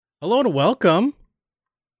Hello and welcome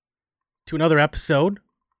to another episode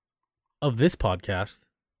of this podcast.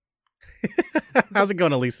 How's it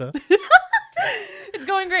going, Elisa? It's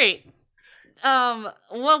going great.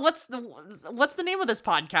 What's the name of this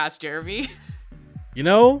podcast, Jeremy? You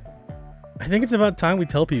know, I think it's about time we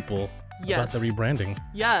tell people Yes. about the rebranding.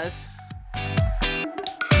 Yes.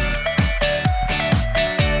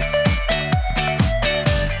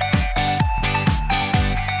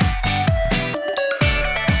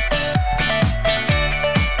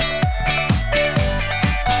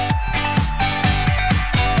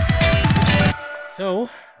 So,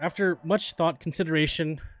 after much thought,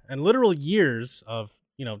 consideration, and literal years of,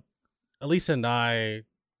 Elisa and I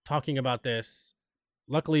talking about this,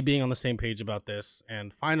 luckily being on the same page about this,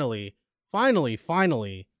 and finally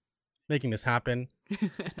making this happen,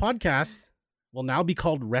 this podcast will now be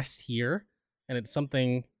called Rest Here, and it's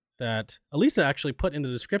something that Elisa actually put in the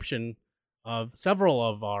description of several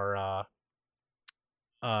of our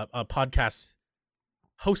podcast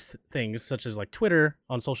host things, such as like Twitter,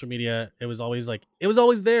 on social media. It was always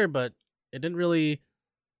there, but it didn't really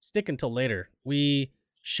stick until later. We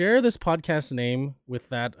share this podcast name with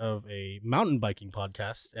that of a mountain biking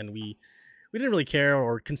podcast, and we didn't really care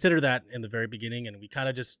or consider that in the very beginning, and we kind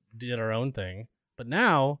of just did our own thing. But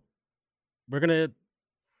now we're gonna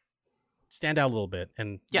stand out a little bit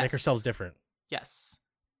and make Yes. ourselves different. Yes.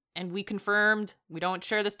 And we confirmed we don't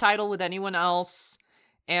share this title with anyone else.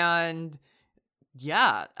 And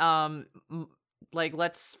yeah,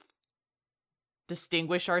 let's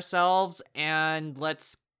distinguish ourselves and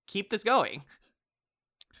let's keep this going.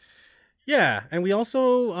 Yeah, and we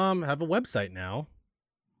also have a website now.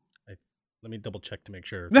 Let me double check to make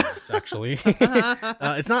sure that it's actually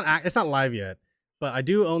it's not live yet, but I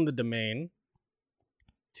do own the domain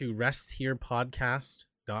to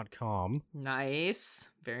restherepodcast.com,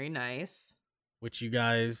 Nice. Very nice. which you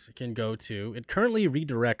guys can go to. It currently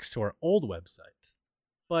redirects to our old website,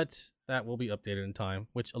 but that will be updated in time,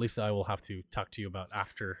 which at least I will have to talk to you about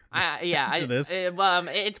after to this.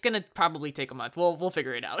 It's gonna probably take a month. We'll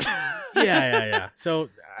figure it out. Yeah. So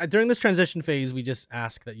during this transition phase, we just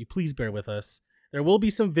ask that you please bear with us. There will be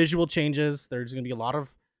some visual changes. There's going to be a lot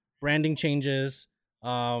of branding changes.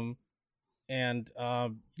 Feel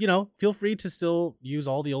free to still use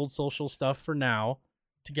all the old social stuff for now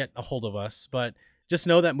to get a hold of us. But just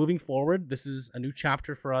know that moving forward, this is a new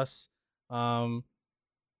chapter for us. And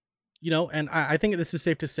I think this is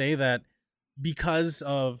safe to say that because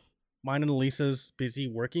of mine and Elisa's busy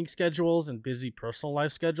working schedules and busy personal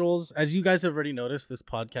life schedules, as you guys have already noticed, this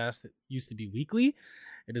podcast, it used to be weekly.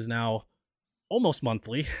 It is now almost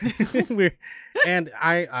monthly.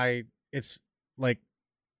 It's like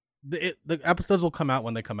the episodes will come out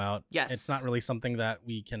when they come out. Yes. It's not really something that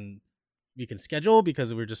we can schedule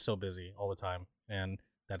because we're just so busy all the time, and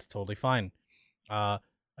that's totally fine. I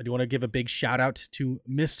do want to give a big shout out to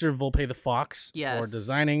Mr. Volpe the Fox for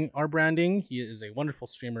designing our branding. He is a wonderful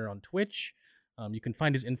streamer on Twitch. You can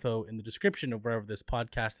find his info in the description of wherever this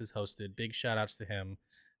podcast is hosted. Big shout outs to him.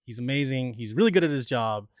 He's amazing. He's really good at his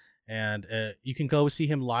job. And you can go see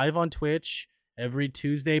him live on Twitch every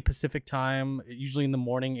Tuesday Pacific time, usually in the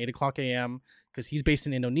morning, 8 o'clock a.m., because he's based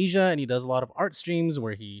in Indonesia and he does a lot of art streams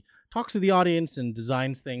where he talks to the audience and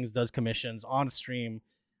designs things, does commissions on stream.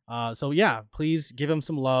 So yeah, please give him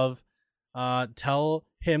some love. Tell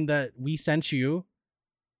him that we sent you,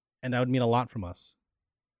 and that would mean a lot from us.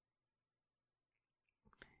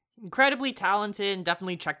 Incredibly talented, and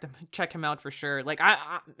definitely check him out for sure. Like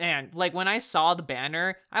when I saw the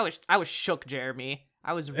banner, I was shook, Jeremy.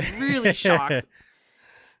 I was really shocked.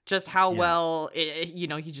 Just how well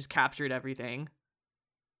he just captured everything.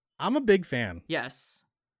 I'm a big fan. Yes.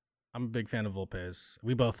 I'm a big fan of Volpe's.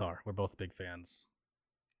 We both are. We're both big fans.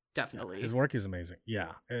 Definitely. His work is amazing.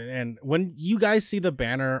 Yeah. And when you guys see the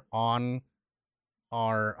banner on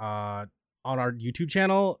our YouTube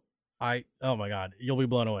channel, oh my God, you'll be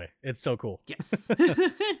blown away. It's so cool. Yes.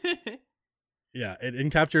 Yeah,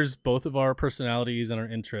 it captures both of our personalities and our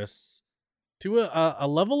interests to a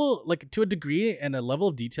level, to a degree and a level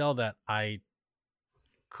of detail that I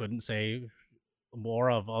couldn't say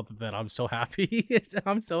more of, other than I'm so happy.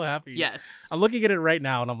 I'm so happy. Yes. I'm looking at it right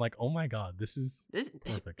now and I'm like, oh my God, this is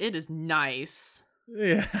perfect. It is nice.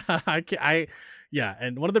 Yeah, yeah,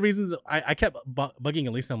 and one of the reasons I kept bugging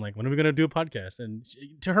Elisa, I'm like, when are we gonna do a podcast? And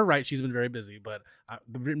to her right, she's been very busy, but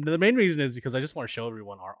the main reason is because I just want to show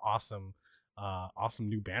everyone our awesome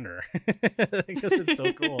new banner because it's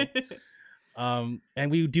so cool.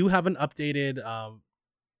 And we do have an updated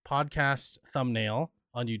podcast thumbnail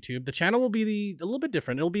on YouTube. The channel will be a little bit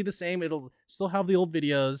different. It'll be the same. It'll still have the old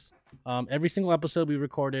videos. Every single episode we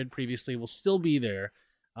recorded previously will still be there.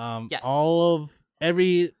 Yes. All of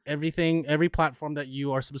everything, every platform that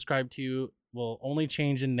you are subscribed to will only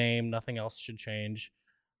change in name. Nothing else should change.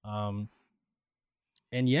 And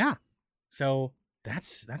yeah, so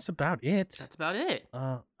that's about it. That's about it.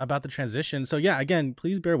 About the transition. So yeah, again,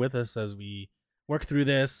 please bear with us as we work through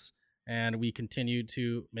this and we continue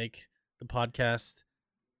to make the podcast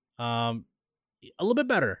a little bit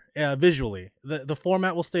better visually. The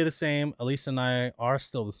format will stay the same. Elise and I are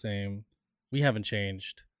still the same. We haven't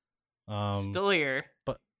changed. Still here.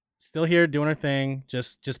 But still here doing our thing,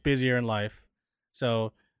 just busier in life.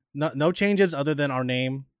 So no changes other than our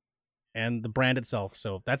name and the brand itself.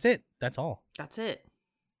 So that's it. That's all. That's it.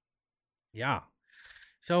 Yeah.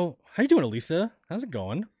 So how you doing, Elisa? How's it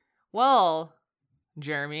going? Well,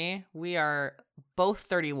 Jeremy, we are both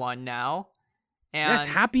 31 now. And yes,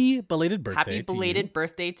 happy belated birthday. Happy belated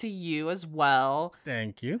birthday to you as well.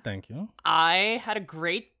 Thank you. I had a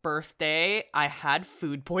great birthday. I had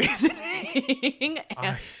food poisoning.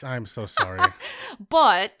 I'm so sorry.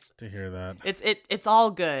 But to hear that. It's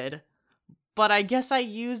all good. But I guess I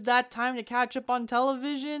used that time to catch up on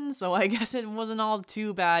television, so I guess it wasn't all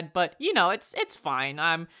too bad. But it's fine.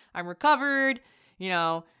 I'm recovered.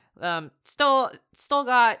 Still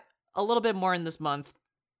got a little bit more in this month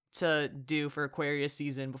to do for Aquarius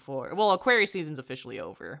season before. Well, Aquarius season's officially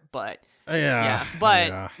over, but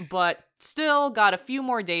but still got a few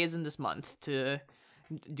more days in this month to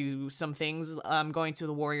do some things. I'm going to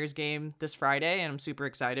the Warriors game this Friday, and I'm super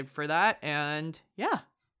excited for that. And yeah,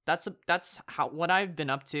 that's what I've been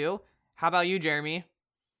up to. How about you, Jeremy?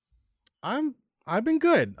 I've been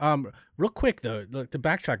good. Real quick though, to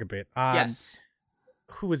backtrack a bit. Yes.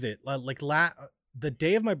 Who was it? The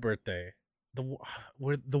day of my birthday. The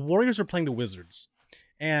Warriors were playing the Wizards,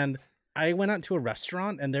 and I went out to a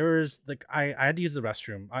restaurant, and there was I had to use the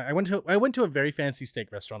restroom. I went to a very fancy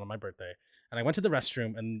steak restaurant on my birthday, and I went to the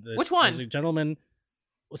restroom, and which one? There was a gentleman.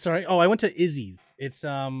 Sorry, I went to Izzy's. It's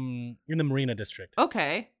in the Marina District.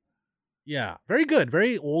 Okay. Yeah, very good,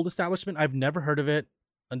 very old establishment. I've never heard of it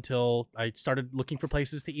until I started looking for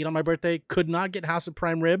places to eat on my birthday. Could not get House of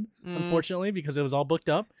Prime Rib, unfortunately, because it was all booked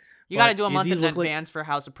up. You got to do a month in advance for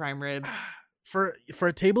House of Prime Rib. For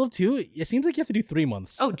a table of two, it seems like you have to do 3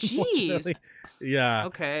 months. Oh, jeez. Yeah.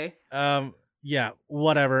 Okay. Yeah,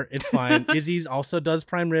 whatever. It's fine. Izzy's also does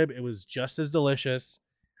prime rib. It was just as delicious.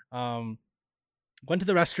 Went to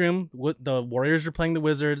the restroom. The Warriors were playing the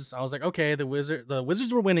Wizards. I was like, okay, the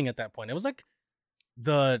Wizards were winning at that point. It was like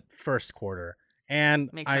the first quarter. And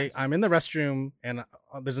I'm in the restroom, and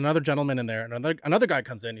there's another gentleman in there, and another guy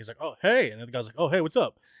comes in. He's like, oh, hey. And the guy's like, oh, hey, what's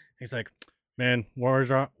up? He's like, man,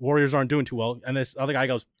 Warriors aren't doing too well. And this other guy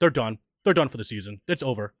goes, they're done. They're done for the season. It's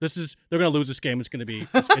over. They're gonna lose this game. It's gonna be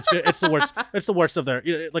it's the worst. It's the worst of their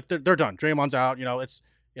they're done. Draymond's out. It's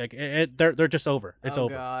like they're just over. It's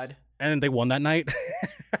over. God. And they won that night.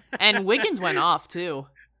 And Wiggins went off too.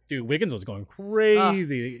 Dude, Wiggins was going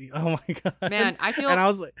crazy. Oh my god. Man, I feel. And I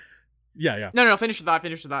was like, yeah. No. Finish the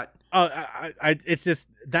thought. Oh, it's just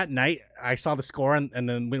that night I saw the score, and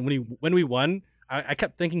then when we won. I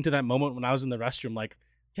kept thinking to that moment when I was in the restroom, like,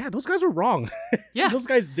 yeah, those guys were wrong. Yeah. Those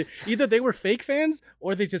guys, either they were fake fans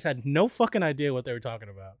or they just had no fucking idea what they were talking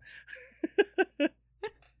about.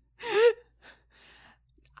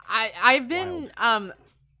 I've been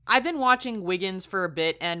watching Wiggins for a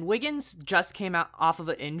bit, and Wiggins just came out off of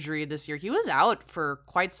an injury this year. He was out for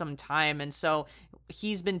quite some time, and so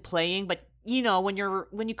he's been playing, but when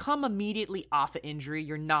you come immediately off an injury,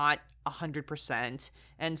 you're not 100%.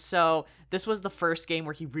 And so this was the first game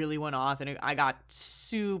where he really went off, and I got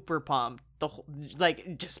super pumped.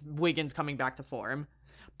 Just Wiggins coming back to form.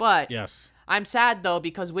 But yes, I'm sad though,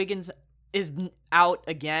 because Wiggins is out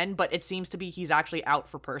again, but it seems to be he's actually out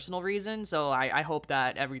for personal reasons. So I hope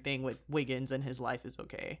that everything with Wiggins and his life is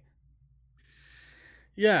okay.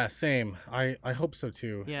 Yeah, same. I hope so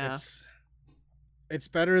too. Yeah. It's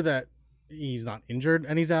better that he's not injured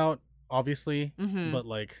and he's out, obviously. Mm-hmm. But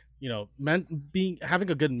having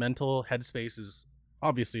a good mental headspace is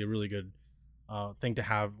obviously a really good thing to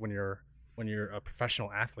have when you're a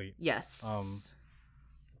professional athlete. Yes.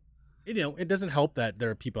 It doesn't help that there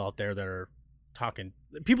are people out there that are talking.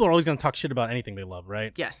 People are always going to talk shit about anything they love,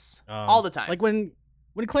 right? Yes. All the time. Like when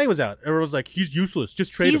Clay was out, everyone was like, he's useless.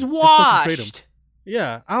 Just trade him. He's washed. Just trade him.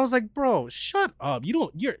 Yeah, I was like, bro, shut up.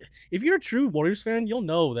 If you're a true Warriors fan, you'll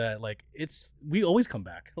know that we always come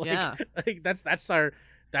back. Yeah.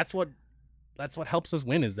 That's what helps us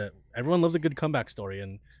win, is that everyone loves a good comeback story,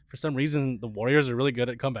 and for some reason the Warriors are really good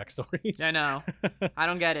at comeback stories. I know. I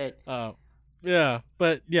don't get it. Yeah,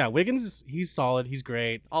 but yeah, Wiggins, he's solid. He's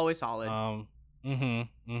great. Always solid.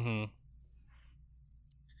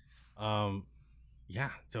 yeah,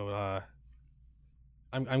 so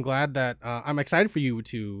I'm glad that I'm excited for you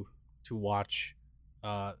to watch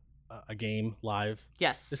a game live.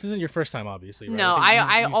 Yes. This isn't your first time, obviously, right? No,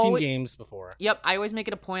 you've seen games before. Yep, I always make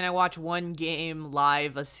it a point. I watch one game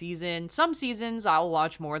live a season. Some seasons I'll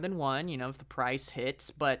watch more than one, if the price hits.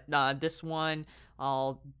 But this one,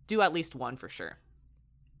 I'll do at least one for sure.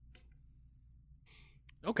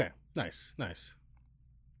 Okay, nice.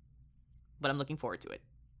 But I'm looking forward to it.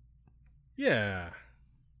 Yeah.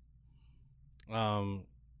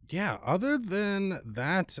 Yeah, other than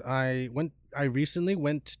that, I recently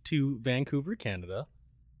went to Vancouver, Canada.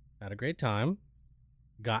 Had a great time.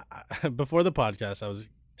 Before the podcast, I was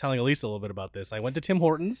telling Elisa a little bit about this. I went to Tim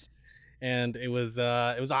Hortons and it was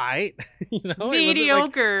alright,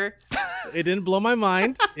 Mediocre. It didn't blow my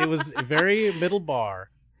mind. It was a very middle bar.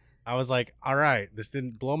 I was like, all right, this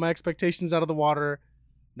didn't blow my expectations out of the water,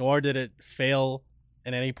 nor did it fail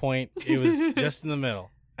at any point. It was just in the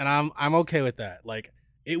middle. And I'm okay with that. Like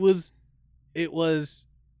it was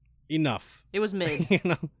enough. It was mid.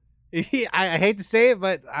 I hate to say it,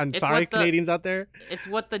 but I'm sorry, Canadians out there. It's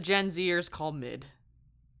what the Gen Zers call mid.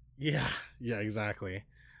 Yeah, exactly.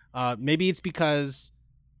 Maybe it's because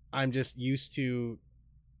I'm just used to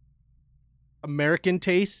American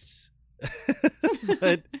tastes.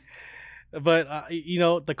 but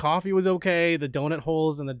the coffee was okay. The donut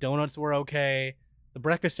holes and the donuts were okay. The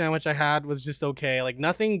breakfast sandwich I had was just okay. Like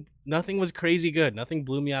nothing was crazy good. Nothing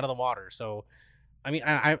blew me out of the water. So, I mean,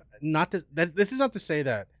 this is not to say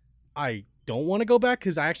that I don't want to go back,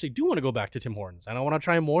 because I actually do want to go back to Tim Hortons and I want to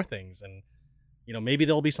try more things, and maybe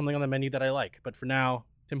there'll be something on the menu that I like. But for now,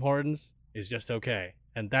 Tim Hortons is just okay,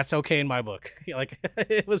 and that's okay in my book. Like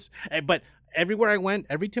it was, but everywhere I went,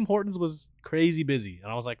 every Tim Hortons was crazy busy, and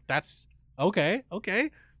I was like, that's okay.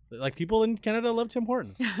 Like people in Canada love Tim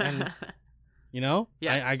Hortons, and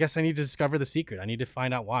yes. I guess I need to discover the secret. I need to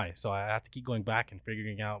find out why. So I have to keep going back and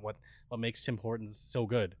figuring out what makes Tim Hortons so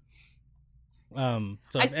good.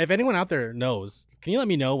 If anyone out there knows, can you let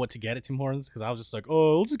me know what to get at Tim Hortons? Because I was just like,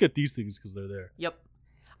 oh, we'll just get these things because they're there. Yep.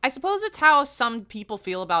 I suppose it's how some people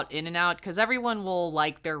feel about In-N-Out, because everyone will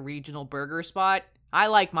like their regional burger spot. I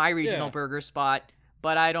like my regional burger spot,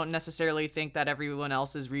 but I don't necessarily think that everyone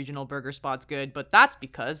else's regional burger spot's good, but that's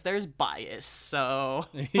because there's bias, so...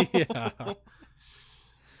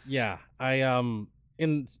 Yeah, I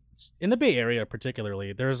in the Bay Area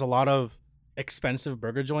particularly, there's a lot of expensive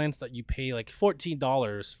burger joints that you pay like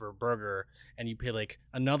 $14 for a burger, and you pay like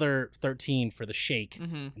another $13 for the shake,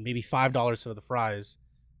 and maybe $5 for the fries.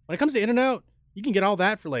 When it comes to In-N-Out, you can get all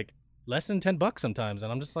that for like less than $10 sometimes,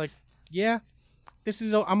 and I'm just like, yeah,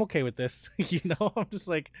 I'm okay with this. I'm just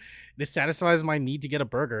like, this satisfies my need to get a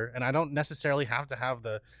burger, and I don't necessarily have to have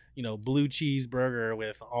the blue cheese burger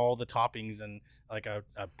with all the toppings and like a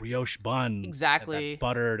brioche bun that's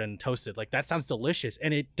buttered and toasted. Like that sounds delicious,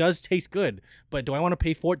 and it does taste good, but do I want to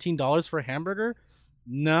pay $14 for a hamburger?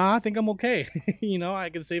 Nah, I think I'm okay. I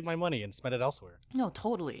can save my money and spend it elsewhere. No,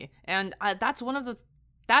 totally. And that's one of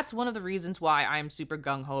the reasons why I'm super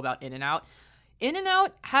gung-ho about In-N-Out.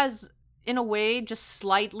 In-N-Out has, in a way, just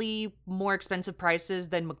slightly more expensive prices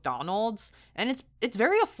than McDonald's, and it's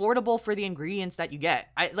very affordable for the ingredients that you get.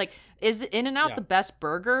 Is In-N-Out the best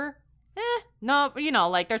burger? No,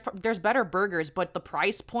 like there's better burgers, but the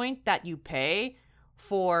price point that you pay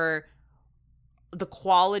for the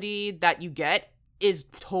quality that you get is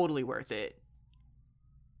totally worth it.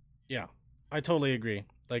 Yeah, I totally agree.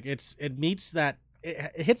 Like it meets that,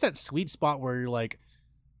 it hits that sweet spot where you're like,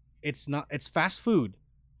 it's fast food,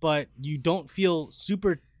 but you don't feel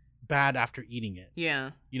super bad after eating it.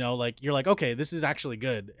 Yeah. Like you're like, okay, this is actually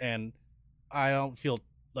good, and I don't feel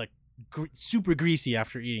like super greasy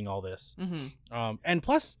after eating all this. And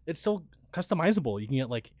plus, it's so customizable. You can get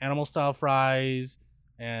like animal style fries,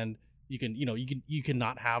 and you can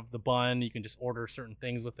not have the bun. You can just order certain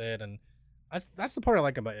things with it, and that's the part I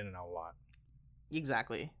like about In-N-Out a lot.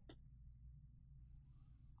 Exactly.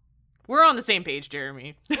 We're on the same page,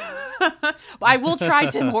 Jeremy. I will try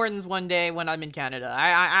Tim Hortons one day when I'm in Canada.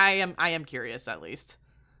 I am curious, at least.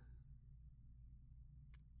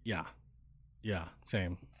 Yeah,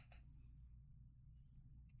 same.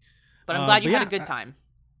 But I'm glad you had a good time.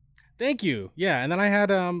 Thank you. Yeah, and then I had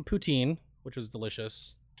poutine, which was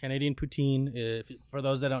delicious. Canadian poutine, for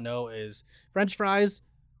those that don't know, is French fries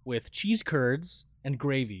with cheese curds and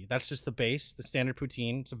gravy. That's just the base, the standard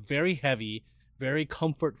poutine. It's a very heavy, very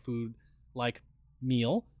comfort food like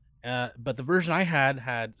meal. But the version I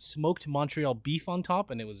had smoked Montreal beef on top,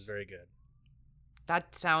 and it was very good.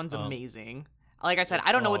 That sounds amazing. Like I said,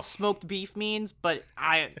 I don't know what smoked beef means, but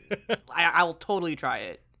I'll totally try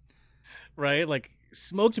it. Right? Like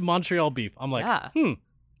smoked Montreal beef. I'm like, yeah.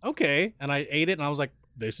 Okay. And I ate it and I was like,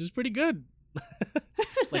 this is pretty good.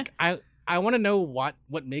 Like I want to know what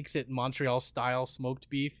makes it Montreal style smoked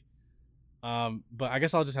beef. But I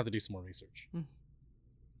guess I'll just have to do some more research.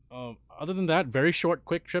 Other than that, very short,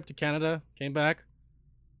 quick trip to Canada. Came back.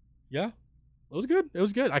 Yeah, it was good. It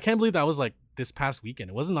was good. I can't believe that was like this past weekend.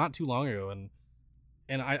 It wasn't not too long ago.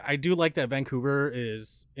 And I do like that Vancouver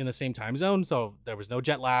is in the same time zone, so there was no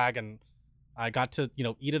jet lag, and I got to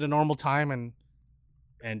eat at a normal time,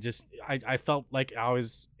 and just I felt like I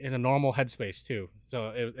was in a normal headspace too. So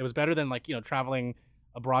it was better than like traveling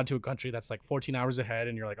abroad to a country that's like 14 hours ahead,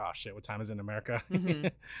 and you're like, oh shit, what time is it in America?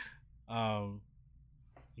 Mm-hmm.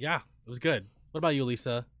 Yeah, it was good. What about you,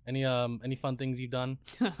 Lisa? Any fun things you've done?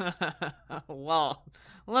 Well,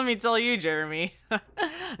 let me tell you, Jeremy.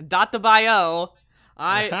 Dot the bio.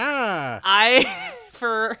 I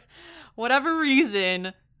for whatever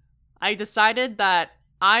reason, I decided that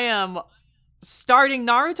I am starting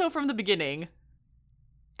Naruto from the beginning.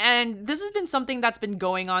 And this has been something that's been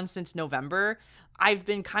going on since November. I've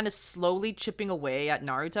been kind of slowly chipping away at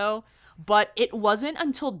Naruto, but it wasn't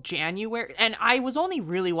until January, and I was only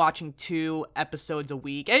really watching 2 episodes a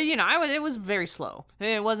week. And, it was very slow.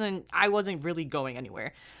 I wasn't really going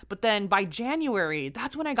anywhere. But then by January,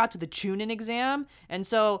 that's when I got to the Chunin exam. And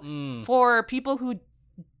so for people who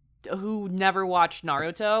never watched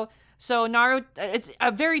Naruto, so Naruto, it's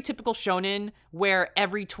a very typical shonen where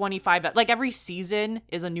every season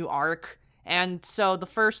is a new arc. And so the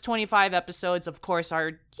first 25 episodes, of course,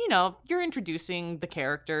 are, you're introducing the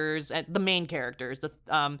characters, and the main characters.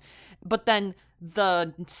 But then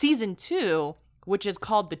the season 2, which is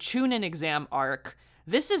called the Chunin exam arc,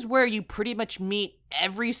 this is where you pretty much meet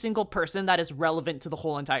every single person that is relevant to the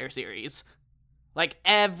whole entire series. Like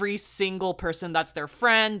every single person that's their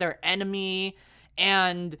friend, their enemy.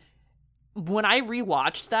 And when I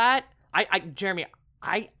rewatched that, Jeremy,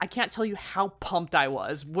 I can't tell you how pumped I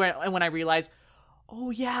was when I realized, oh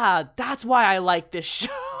yeah, that's why I like this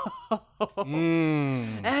show.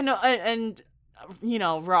 And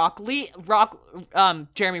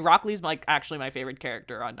Jeremy Rock Lee's actually my favorite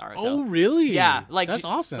character on Naruto. Oh really? Yeah, that's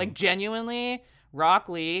awesome. Like genuinely, Rock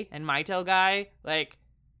Lee and Maito guy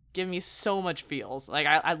give me so much feels. Like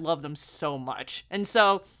I love them so much, and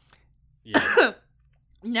so yeah.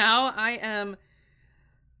 Now I am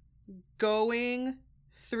going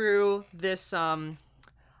through this I'm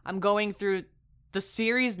going through the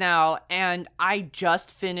series now, and I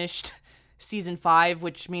just finished season 5,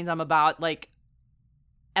 which means I'm about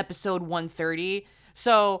episode 130.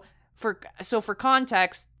 So for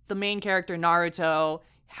context, the main character Naruto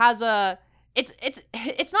has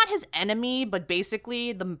it's not his enemy, but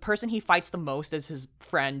basically the person he fights the most is his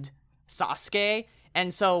friend Sasuke.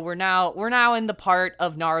 And so we're now in the part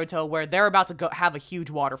of Naruto where they're about to go have a huge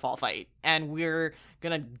waterfall fight, and we're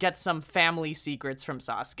gonna get some family secrets from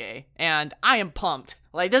Sasuke, and I am pumped.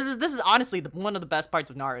 This is honestly one of the best parts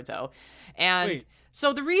of Naruto. And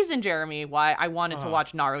so the reason, Jeremy, why I wanted to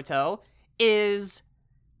watch Naruto is,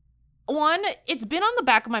 one, it's been on the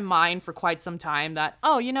back of my mind for quite some time that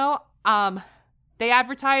they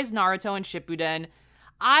advertise Naruto and Shippuden.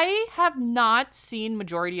 I have not seen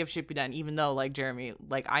majority of Shippuden, even though, Jeremy,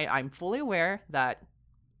 I'm fully aware that,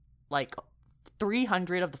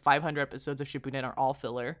 300 of the 500 episodes of Shippuden are all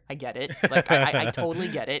filler. I get it. I totally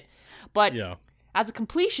get it. But as a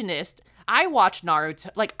completionist, I watched Naruto.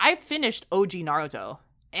 I finished OG Naruto.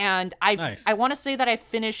 And I want to say that I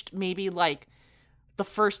finished maybe, the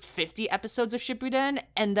first 50 episodes of Shippuden,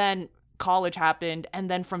 and then college happened, and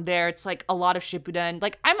then from there it's a lot of Shippuden.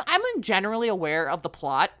 I'm generally aware of the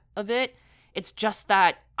plot of it. It's just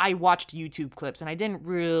that I watched YouTube clips and I didn't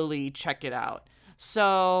really check it out.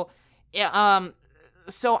 So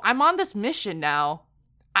so I'm on this mission now.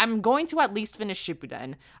 I'm going to at least finish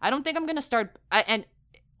Shippuden. I don't think I'm gonna start, and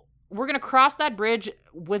we're gonna cross that bridge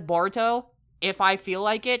with Boruto if I feel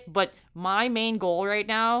like it. But my main goal right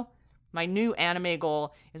now, my new anime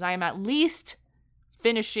goal, is I am at least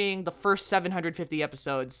finishing the first 750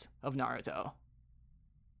 episodes of Naruto.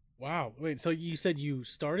 Wow. Wait, so you said you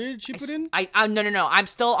started Shippuden? No. I'm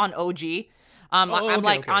still on OG. I'm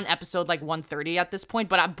okay. on episode 130 at this point,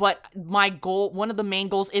 but my goal, one of the main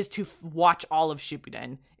goals, is to watch all of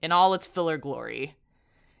Shippuden in all its filler glory.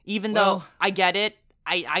 Even though I get it,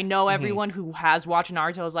 I know everyone who has watched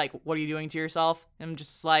Naruto is like, what are you doing to yourself? I'm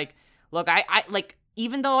just look, I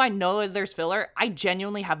even though I know there's filler, I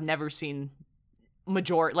genuinely have never seen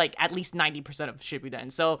at least 90% of Shippuden.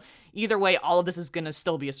 So either way, all of this is gonna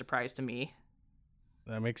still be a surprise to me.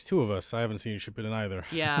 That makes 2 of us. I haven't seen Shippuden either.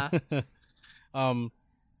 Yeah.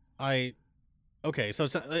 I Okay, so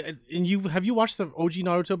it's and have you watched the OG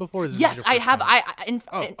Naruto before? Or is this Yes, your I first have.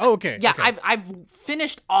 time? Okay. Yeah, okay. I've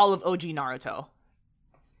finished all of OG Naruto.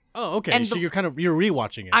 Oh, okay. And so you're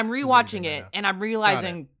rewatching it. I'm is what rewatching you're doing it, right and I'm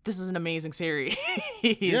realizing this is an amazing series.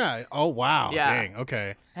 now. Yeah. Oh wow. Yeah. Dang.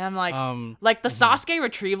 Okay. And I'm like, the mhm. Sasuke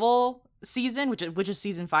retrieval season, which is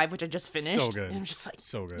season 5, which I just finished. So good. And I'm just like,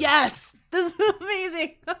 So good. yes, this is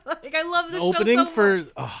amazing. Like I love this The opening show so for much.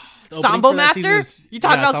 the opening Sambo for that season Master? is- You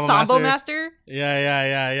talking yeah, about Sambo Master?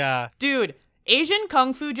 Yeah. Dude, Asian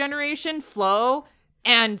Kung Fu Generation, Flow,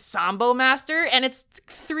 and Sambo Master, and it's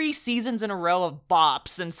 3 seasons in a row of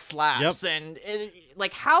bops and slaps, and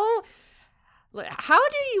like how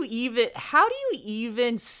do you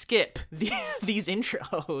even skip these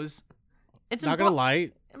intros? It's Not gonna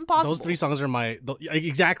lie, impossible. those 3 songs are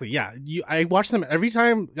exactly. Yeah, I watch them every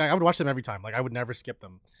time. I would watch them every time. Like I would never skip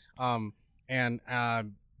them.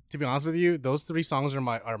 To be honest with you, those 3 songs are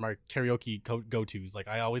my karaoke go-tos. Like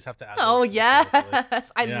I always have to add. Oh those to the karaoke list.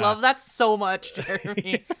 yes, I love that so much,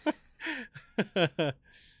 Jeremy.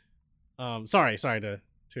 Sorry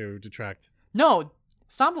to detract. No,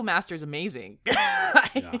 Sambo Master is amazing.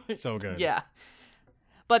 Yeah, so good. Yeah.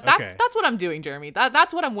 But that's what I'm doing, Jeremy.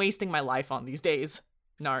 That's what I'm wasting my life on these days.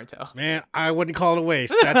 Naruto. Man, I wouldn't call it a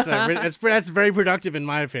waste. That's very productive in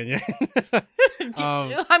my opinion.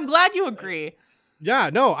 I'm glad you agree.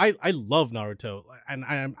 Yeah, no, I love Naruto,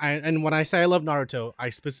 and when I say I love Naruto,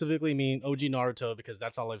 I specifically mean OG Naruto because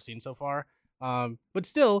that's all I've seen so far. But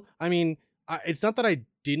still, I mean, it's not that I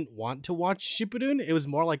didn't want to watch Shippuden. It was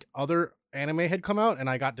more like other anime had come out, and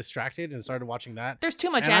I got distracted and started watching that. There's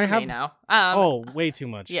too much anime now. Way too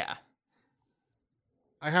much. Yeah.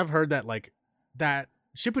 I have heard that that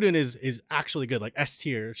Shippuden is actually good, like S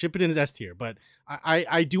tier. Shippuden is S tier, but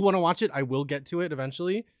I do want to watch it. I will get to it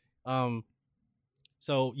eventually.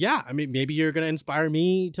 So yeah, I mean, maybe you're gonna inspire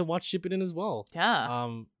me to watch Shippuden as well. Yeah.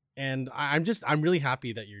 And I'm really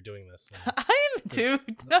happy that you're doing this. I am too.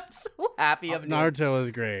 I'm so happy of Naruto is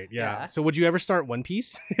great. Yeah. So would you ever start One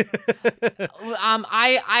Piece?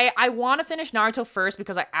 I want to finish Naruto first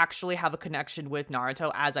because I actually have a connection with Naruto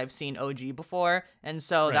as I've seen OG before, and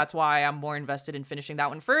so that's why I'm more invested in finishing that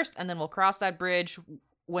one first, and then we'll cross that bridge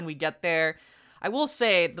when we get there. I will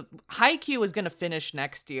say the Haikyuu is gonna finish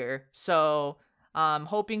next year, so.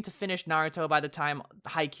 Hoping to finish Naruto by the time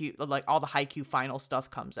Haikyuu, like all the Haikyuu final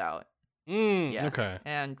stuff comes out. Yeah. Okay.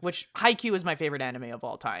 And which Haikyuu is my favorite anime of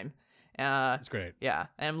all time. That's great. Yeah,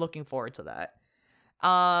 and I'm looking forward to that.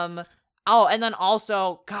 Oh, and then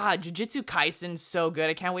also, God, Jujutsu Kaisen's so good.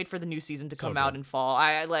 I can't wait for the new season to come out in fall.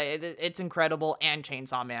 I like it's incredible. And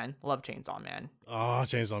Chainsaw Man, love Chainsaw Man. Oh,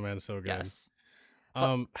 Chainsaw Man is so good. Yes.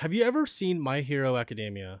 Have you ever seen My Hero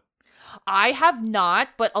Academia? I have not,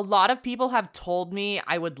 but a lot of people have told me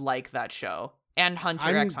I would like that show. And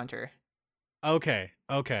Hunter x Hunter. Okay.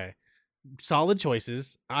 Solid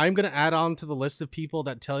choices. I'm gonna add on to the list of people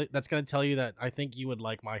that's gonna tell you that I think you would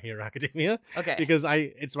like My Hero Academia. Okay. Because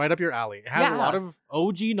it's right up your alley. It has a lot of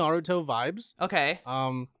OG Naruto vibes. Okay.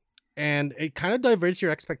 And it kind of diverts your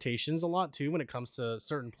expectations a lot too when it comes to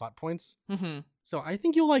certain plot points. Mm-hmm. So I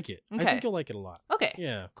think you'll like it. Okay. I think you'll like it a lot. Okay.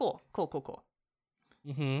 Yeah. Cool.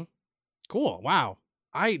 Mm-hmm. Cool. Wow.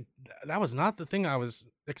 That was not the thing I was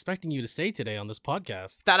expecting you to say today on this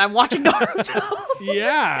podcast. That I'm watching Naruto.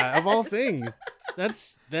 Yeah, of all things.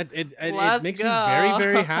 It makes me very,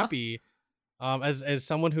 very happy. As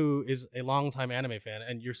someone who is a longtime anime fan,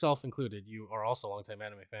 and yourself included, you are also a longtime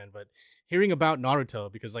anime fan, but hearing about Naruto,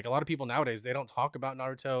 because like a lot of people nowadays, they don't talk about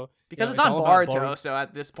Naruto. Because it's on Boruto, so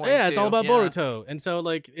at this point, it's all about Boruto. And so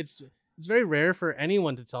like it's very rare for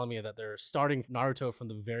anyone to tell me that they're starting Naruto from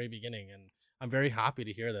the very beginning, and I'm very happy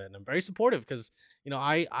to hear that, and I'm very supportive because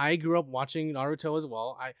I grew up watching Naruto as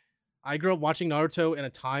well. I grew up watching Naruto in a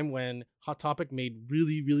time when Hot Topic made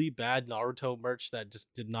really, really bad Naruto merch that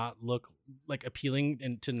just did not look like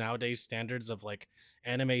appealing to nowadays standards of like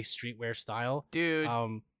anime streetwear style, dude.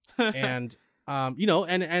 And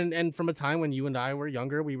and from a time when you and I were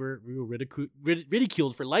younger, we were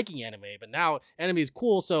ridiculed for liking anime, but now anime is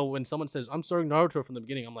cool. So when someone says I'm starting Naruto from the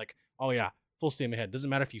beginning, I'm like, oh yeah, full steam ahead. Doesn't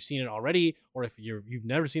matter if you've seen it already or if you've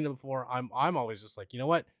never seen it before. I'm always just like, you know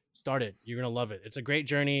what? Start it. You're gonna love it. It's a great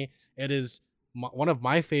journey. It is one of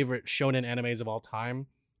my favorite shonen animes of all time.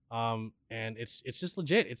 And it's just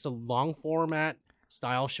legit. It's a long format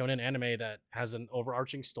style shonen anime that has an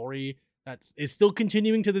overarching story that is still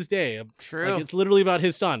continuing to this day. True. Like, it's literally about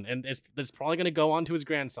his son, and it's probably gonna go on to his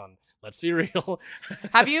grandson. Let's be real.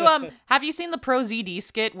 Have you seen the Pro ZD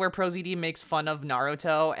skit where Pro ZD makes fun of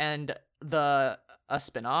Naruto and the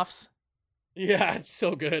spin-offs? Yeah, it's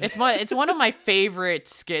so good. It's one of my favorite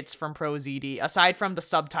skits from ProZD, aside from the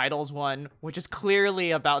subtitles one, which is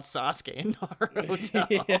clearly about Sasuke and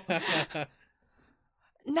Naruto. Yeah.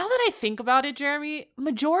 Now that I think about it, Jeremy,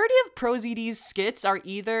 majority of ProZD's skits are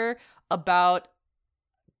either about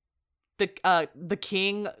the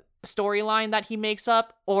king storyline that he makes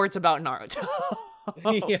up, or it's about Naruto.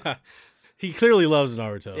 Yeah. He clearly loves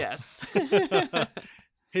Naruto. Yes.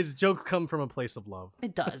 His jokes come from a place of love.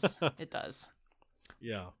 It does. It does.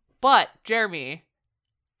 Yeah. But, Jeremy,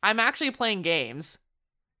 I'm actually playing games.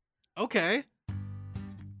 Okay.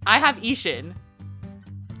 I have Ishin. Yes.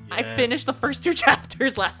 I finished the first 2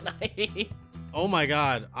 chapters last night. Oh my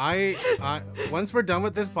god. I once we're done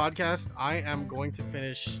with this podcast, I am going to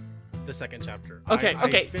finish the second chapter.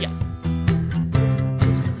 Okay, yes.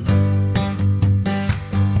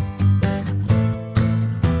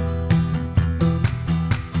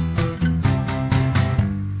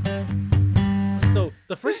 So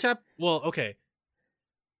the first chapter, well, okay,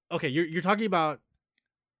 you're talking about,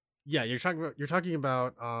 yeah, you're talking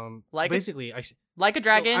about Like basically Like a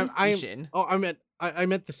Dragon, Ishin. Oh, I meant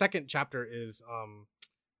the second chapter is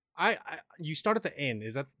you start at the inn.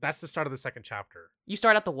 That's the start of the second chapter. You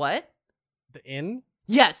start at the what? The inn?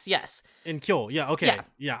 Yes. In Kyo. Yeah, okay.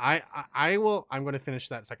 Yeah, I will, I'm going to finish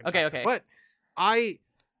that second chapter. Okay. But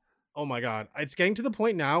oh my god, it's getting to the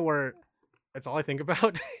point now where that's all I think about.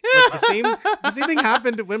 Like the same thing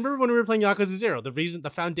happened. Remember when we were playing Yakuza 0?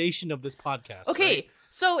 The foundation of this podcast. Okay, right?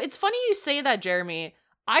 So it's funny you say that, Jeremy.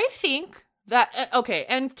 I think that okay,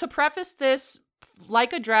 and to preface this,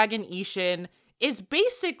 Like a Dragon Ishin is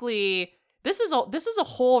basically this is a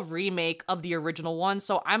whole remake of the original one.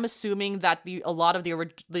 So I'm assuming that a lot of the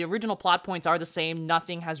original plot points are the same.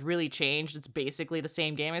 Nothing has really changed. It's basically the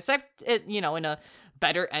same game, except it in a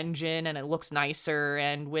better engine, and it looks nicer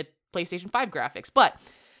and with PlayStation 5 graphics. But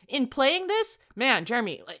in playing this, man,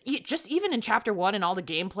 Jeremy, just even in chapter 1 and all the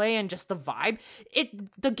gameplay and just the vibe,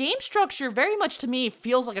 the game structure very much to me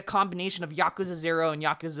feels like a combination of Yakuza 0 and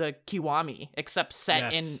Yakuza Kiwami, except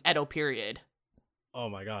set in Edo period. Oh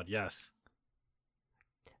my god, yes.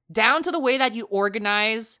 Down to the way that you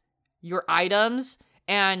organize your items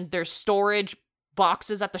and their storage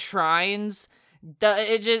boxes at the shrines.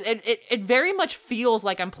 It very much feels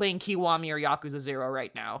like I'm playing Kiwami or Yakuza 0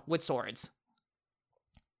 right now with swords.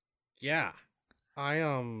 Yeah.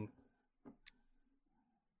 I'm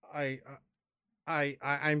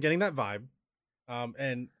getting that vibe.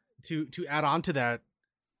 And to add on to that,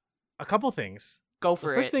 a couple things. Go for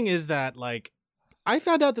it. The first thing is that, like, I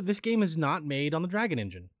found out that this game is not made on the Dragon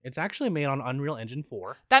Engine. It's actually made on Unreal Engine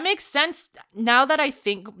 4. That makes sense. Now that I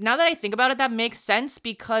think about it, that makes sense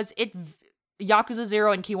because Yakuza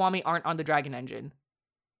 0 and Kiwami aren't on the Dragon Engine.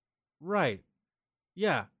 Right.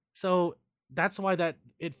 Yeah. So that's why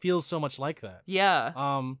it feels so much like that. Yeah.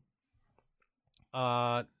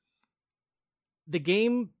 The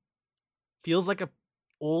game feels like a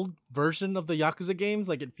old version of the Yakuza games.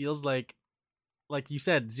 Like, it feels like you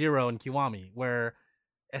said, 0 and Kiwami, where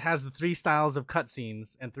it has the 3 styles of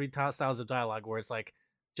cutscenes and 3 styles of dialogue, where it's like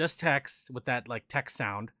just text with that like text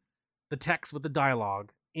sound, the text with the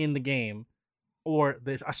dialogue in the game, or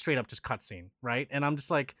a straight up just cutscene, right? And I'm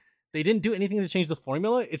just like, they didn't do anything to change the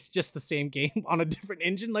formula. It's just the same game on a different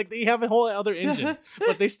engine. Like, they have a whole other engine,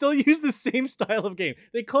 but they still use the same style of game.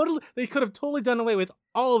 They could have totally done away with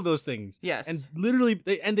all of those things. Yes. And literally,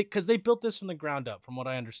 because they built this from the ground up, from what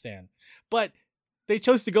I understand. But they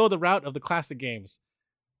chose to go the route of the classic games.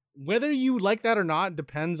 Whether you like that or not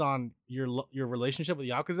depends on your relationship with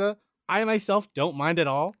Yakuza. I myself don't mind at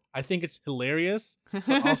all. I think it's hilarious,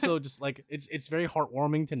 but also just like it's very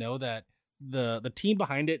heartwarming to know that the team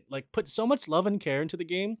behind it like put so much love and care into the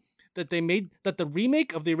game that they made that the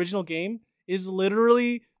remake of the original game is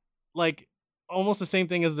literally like almost the same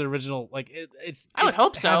thing as the original. Like I would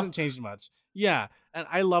hope so. It hasn't changed much. Yeah, and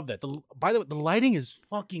I love that. By the way, the lighting is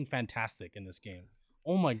fucking fantastic in this game.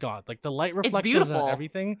 Oh my god, like the light reflections and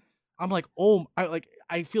everything. I'm like,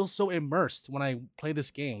 I feel so immersed when I play this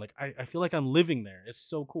game. Like I feel like I'm living there. It's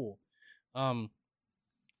so cool. Man,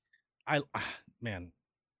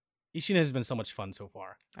 Ishin has been so much fun so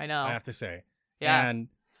far. I know. I have to say. Yeah. And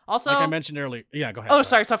also, like I mentioned earlier, yeah, go ahead. Oh,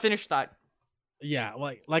 sorry. So finish that. Yeah,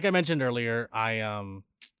 like I mentioned earlier, I'm.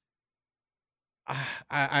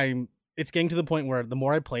 It's getting to the point where the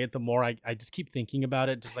more I play it, the more I just keep thinking about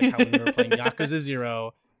it. Just like how we were playing Yakuza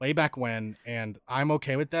 0 way back when, and I'm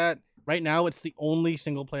okay with that. Right now, it's the only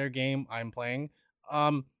single player game I'm playing.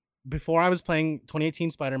 Before I was playing 2018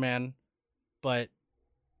 Spider-Man, but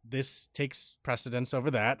this takes precedence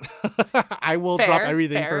over that. I will drop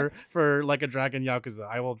everything for Like a Dragon Yakuza.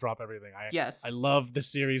 I will drop everything. Yes. I love the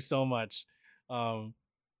series so much. Um,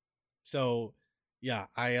 so yeah,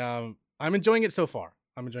 I'm enjoying it so far.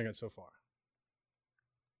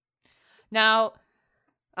 Now,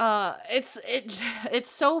 it's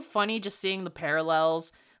so funny just seeing the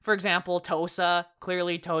parallels. For example, Tosa,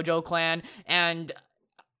 clearly Tojo clan, and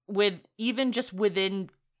with even just within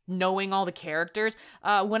knowing all the characters,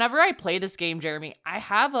 whenever I play this game, Jeremy, I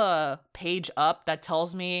have a page up that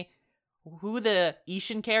tells me who the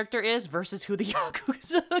Ishin character is versus who the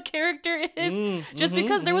Yakuza character is, just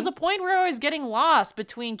because there was a point where I was getting lost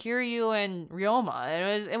between Kiryu and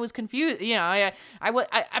Ryoma. It was confused. You know,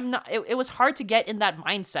 I'm not. It was hard to get in that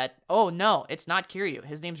mindset. Oh no, it's not Kiryu.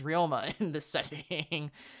 His name's Ryoma in this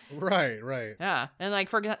setting. Right. Yeah, and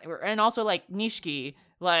like and also like Nishiki,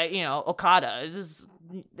 like, you know, Okada.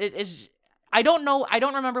 It's I don't know. I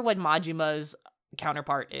don't remember what Majima's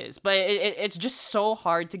counterpart is, but it's just so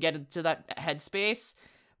hard to get into that headspace,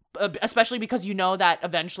 especially because you know that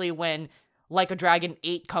eventually when Like a Dragon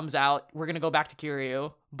 8 comes out, we're gonna go back to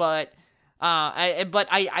Kiryu, but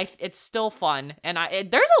it's still fun, and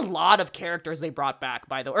there's a lot of characters they brought back,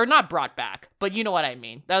 by the way, or not brought back, but you know what I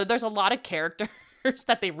mean. There's a lot of characters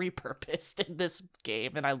that they repurposed in this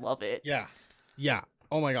game, and I love it. Yeah.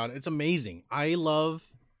 Oh my god, it's amazing. I love.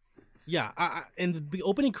 Yeah, and the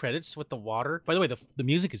opening credits with the water. By the way, the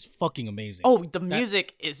music is fucking amazing. Oh, the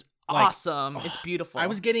music is awesome. It's beautiful. I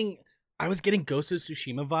was getting Ghost of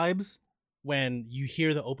Tsushima vibes when you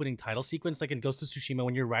hear the opening title sequence, like in Ghost of Tsushima,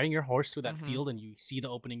 when you're riding your horse through that field and you see the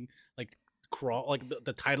opening, like crawl, like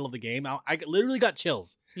the title of the game. I literally got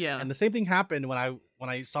chills. Yeah. And the same thing happened when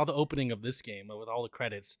I saw the opening of this game with all the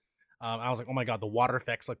credits. I was like, oh my god, the water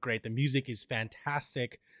effects look great. The music is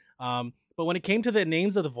fantastic. But when it came to the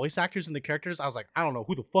names of the voice actors and the characters, I was like, I don't know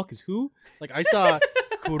who the fuck is who. Like, I saw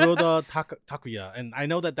Kuroda Takuya, and I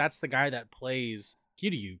know that that's the guy that plays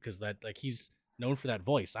Kiryu, because that, like, he's known for that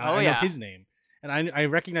voice. I know his name, and I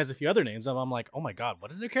recognize a few other names. And I'm like, oh my god,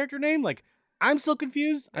 what is their character name? Like, I'm still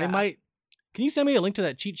confused. Yeah. Can you send me a link to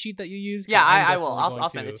that cheat sheet that you use? Yeah, I will. I'll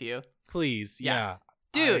send it to you. Please. Yeah.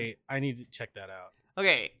 Dude, I need to check that out.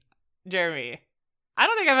 Okay, Jeremy. I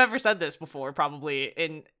don't think I've ever said this before, probably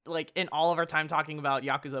in all of our time talking about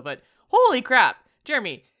Yakuza, but holy crap,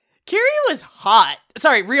 Jeremy, Kiryu is hot.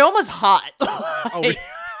 Sorry, Ryoma's hot.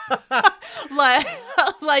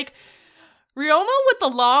 like Ryoma with the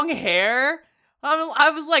long hair. I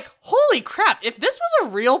was like, holy crap, if this was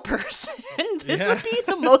a real person, this would be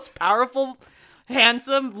the most powerful,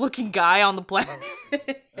 handsome looking guy on the planet.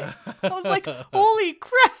 I was like, holy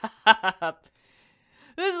crap.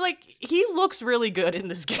 Like, he looks really good in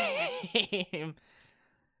this game.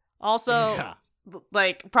 Also,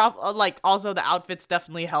 also the outfits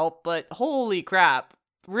definitely help, but holy crap,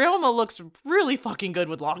 Ryoma looks really fucking good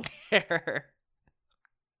with long hair.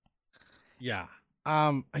 Yeah.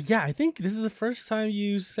 I think this is the first time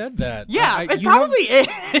you said that. Yeah, it probably is.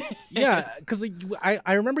 Yeah, because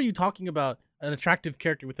I remember you talking about an attractive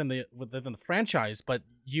character within the franchise, but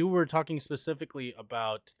you were talking specifically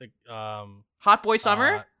about the Hot Boy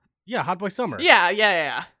Summer. Yeah, Hot Boy Summer.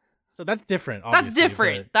 Yeah. So that's different.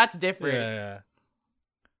 Obviously, That's different.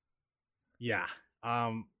 Yeah.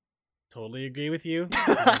 Totally agree with you.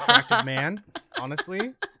 He's an attractive man.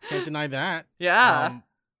 Honestly, can't deny that. Yeah.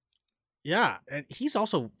 Yeah, and he's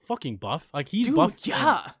also fucking buff. Like, he's buff.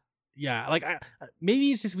 Yeah, like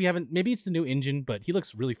maybe it's just maybe it's the new engine, but he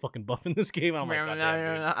looks really fucking buff in this game. I'm like,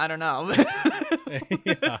 I don't know.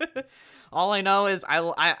 Yeah. All I know is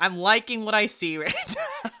I'm liking what I see right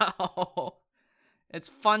now. It's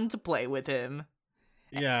fun to play with him.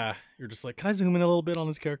 Yeah, you're just like, can I zoom in a little bit on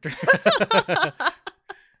this character?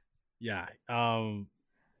 Yeah. God,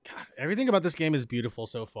 everything about this game is beautiful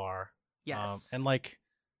so far. Yes. And like,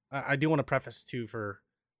 I do want to preface too for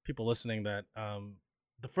people listening that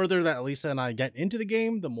the further that Lisa and I get into the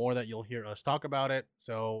game, the more that you'll hear us talk about it.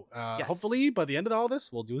 So hopefully by the end of all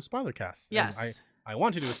this, we'll do a spoiler cast. Yes. And I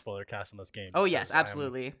want to do a spoiler cast on this game. Oh yes,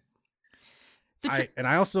 absolutely. And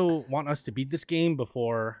I also want us to beat this game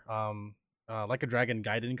before Like a Dragon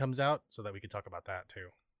Gaiden comes out, so that we can talk about that too.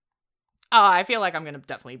 Oh, I feel like I'm gonna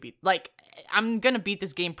definitely beat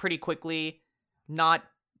this game pretty quickly, not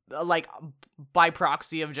like by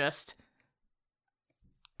proxy of just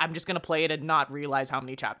I'm just gonna play it and not realize how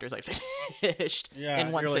many chapters I finished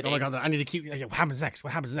in one sitting. Like, oh my god, I need to keep. What happens next?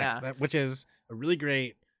 What happens next? Yeah. Which is a really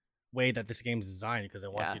great way that this game's designed, because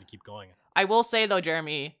it wants you to keep going. I will say though,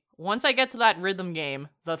 Jeremy, once I get to that rhythm game,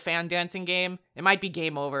 the fan dancing game, it might be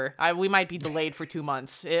game over. We might be delayed for 2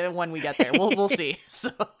 months when we get there. We'll see.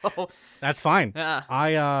 So that's fine.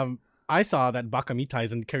 Yeah. I saw that Bakamitai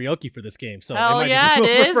is in karaoke for this game, so hell it might yeah, be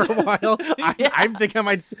it over is. for a while. Yeah. I think I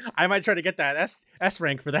might try to get that S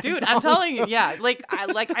rank for that. Dude, song, I'm telling you, so- yeah,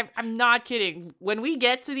 I'm not kidding. When we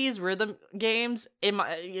get to these rhythm games,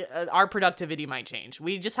 our productivity might change.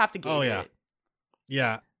 We just have to gauge it.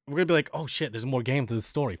 Yeah, we're gonna be like, oh shit, there's more game to the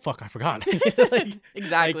story. Fuck, I forgot.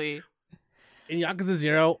 Exactly. In Yakuza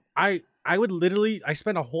 0, I would literally, I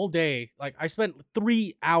spent a whole day, like I spent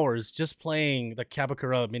 3 hours just playing the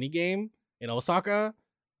Kabakura minigame in Osaka.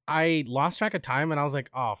 I lost track of time and I was like,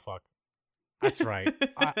 oh fuck. That's right.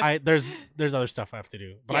 There's other stuff I have to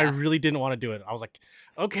do. But I really didn't want to do it. I was like,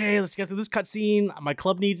 okay, let's get through this cutscene. My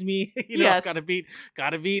club needs me. Yes. Gotta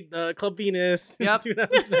beat Club Venus. Yep. See what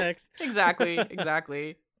happens next.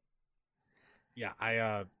 Exactly.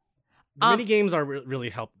 Yeah, the mini games are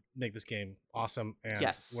really help make this game awesome, and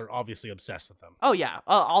Yes. we're obviously obsessed with them. Oh yeah,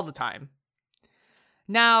 all the time.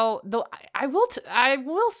 Now, though, I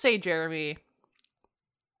will say, Jeremy,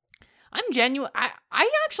 I'm genuine. I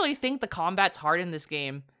actually think the combat's hard in this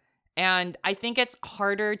game, and I think it's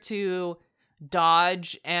harder to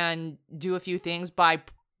dodge and do a few things by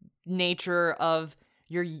nature of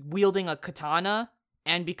you're wielding a katana,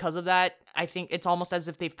 and because of that, I think it's almost as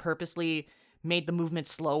if they've purposely made the movement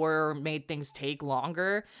slower or made things take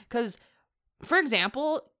longer. Because, for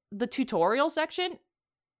example, the tutorial section,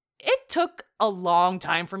 it took a long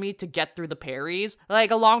time for me to get through the parries,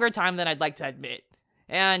 like a longer time than I'd like to admit.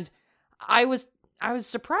 And I was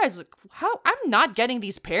surprised, like, how I'm not getting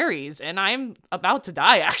these parries, and I'm about to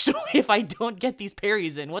die actually if I don't get these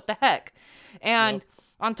parries in. What the heck? And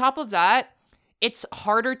on top of that, it's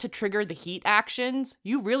harder to trigger the heat actions.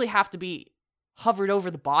 You really have to be hovered over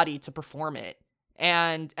the body to perform it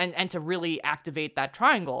and to really activate that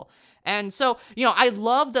triangle. And so, I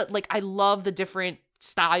love the different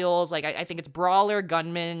styles. Like, I think it's Brawler,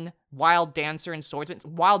 Gunman, Wild Dancer, and Swordsman.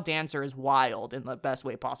 Wild Dancer is wild in the best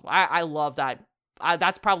way possible. I love that.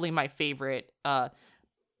 That's probably my favorite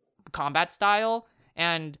combat style.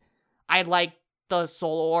 And I like the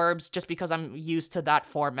soul orbs just because I'm used to that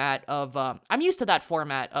format of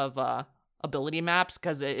ability maps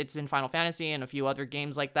because it's in Final Fantasy and a few other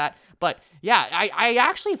games like that. But yeah, I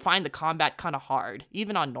actually find the combat kind of hard,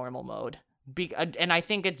 even on normal mode. And I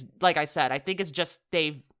think it's, like I said, I think it's just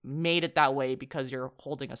they've made it that way because you're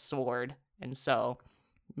holding a sword, and so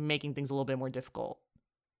making things a little bit more difficult.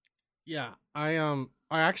 Yeah, I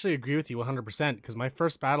actually agree with you 100% because my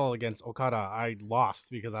first battle against Okada, I lost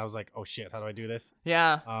because I was like, oh shit, how do I do this?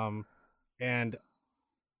 Yeah. And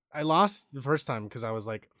I lost the first time because I was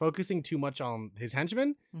like focusing too much on his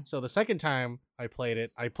henchmen. So the second time I played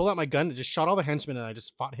it, I pulled out my gun and just shot all the henchmen and I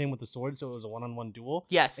just fought him with the sword. So it was a 1-on-1 duel.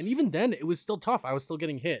 Yes. And even then, it was still tough. I was still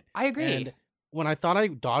getting hit. I agree. And when I thought I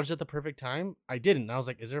dodged at the perfect time, I didn't. And I was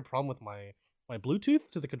like, is there a problem with my Bluetooth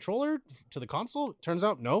to the controller, to the console? Turns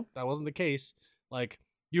out, no, that wasn't the case. Like,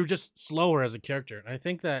 you're just slower as a character. And I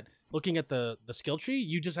think that looking at the skill tree,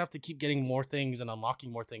 you just have to keep getting more things and unlocking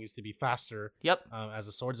more things to be faster. Yep. As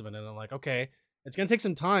a swordsman, and I'm like, okay, it's gonna take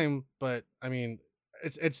some time, but I mean,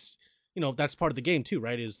 it's that's part of the game too,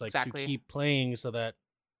 right? Is like to keep playing so that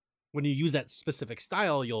when you use that specific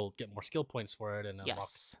style, you'll get more skill points for it and unlock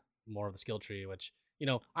more of the skill tree. Which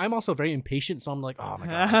I'm also very impatient, so I'm like, oh my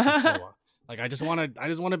god, I'm too slow. Like I just want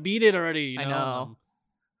to beat it already. I know.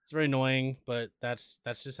 It's very annoying, but that's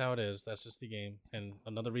just how it is. That's just the game, and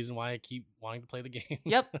another reason why I keep wanting to play the game.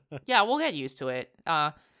 Yep. Yeah, we'll get used to it.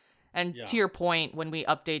 And to your point, when we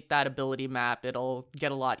update that ability map, it'll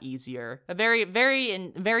get a lot easier. Very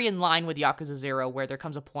in line with Yakuza 0, where there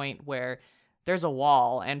comes a point where there's a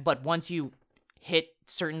wall, but once you hit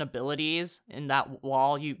certain abilities in that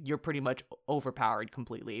wall, you're pretty much overpowered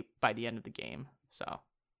completely by the end of the game. So,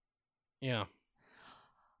 yeah.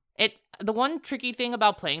 The one tricky thing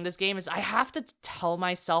about playing this game is I have to tell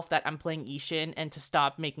myself that I'm playing Ishin and to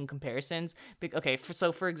stop making comparisons. Okay,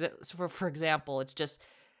 for example, it's just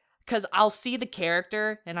because I'll see the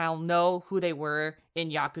character and I'll know who they were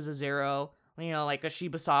in Yakuza 0, like a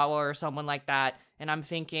Shibusawa or someone like that, and I'm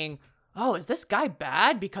thinking, oh, is this guy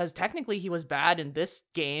bad? Because technically he was bad in this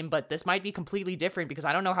game, but this might be completely different because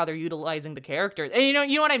I don't know how they're utilizing the character. And you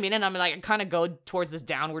know what I mean? And I'm like, I kind of go towards this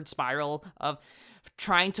downward spiral of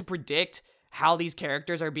trying to predict how these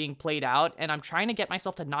characters are being played out, and I'm trying to get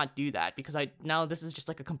myself to not do that because now this is just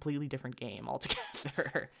like a completely different game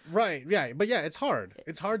altogether. Right, yeah, but yeah, it's hard.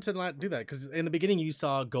 It's hard to not do that because in the beginning you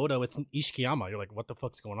saw Goda with Ishikiyama. You're like, what the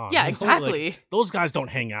fuck's going on? Yeah, exactly. Like, those guys don't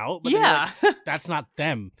hang out. But yeah, like, that's not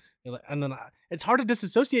them. And then it's hard to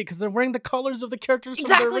disassociate because they're wearing the colors of the characters from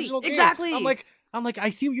the original game. Exactly. I'm like, I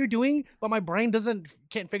see what you're doing, but my brain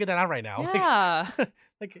can't figure that out right now. Yeah.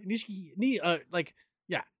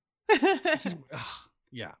 Yeah.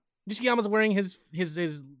 Yeah. Nishikiyama's wearing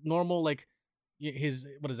his normal, like, his,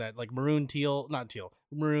 what is that, like maroon teal, not teal,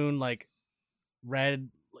 maroon, like red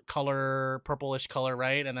color, purplish color,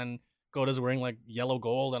 right? And then Gota's wearing like yellow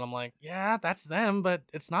gold, and I'm like, yeah, that's them, but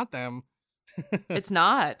it's not them. It's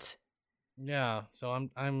not. Yeah, so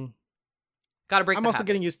I'm gotta break. I'm the also habit.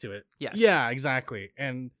 getting used to it. Yes. Yeah, exactly.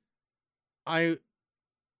 And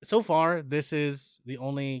so far, this is the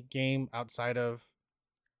only game outside of,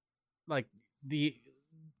 like,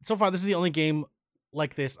 so far this is the only game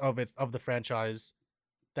like this of the franchise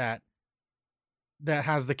that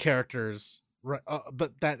has the characters, right,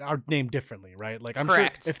 but that are named differently, right? Like, I'm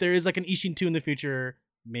Correct. sure if there is like an Ishin 2 in the future,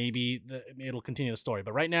 maybe it'll continue the story.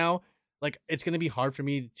 But right now, like, it's gonna be hard for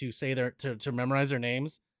me to say to memorize their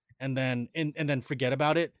names and then forget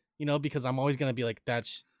about it, because I'm always gonna be like,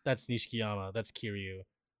 that's Nishikiyama, that's Kiryu,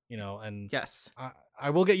 and yes, I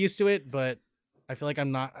will get used to it, but I feel like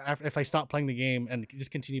I'm not. If I stop playing the game and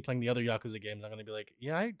just continue playing the other Yakuza games, I'm gonna be like,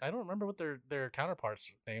 yeah, I don't remember what their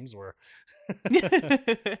counterparts' names were.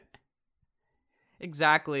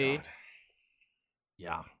 Exactly. God.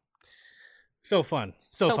 Yeah. So fun.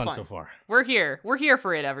 So fun so far. We're here. We're here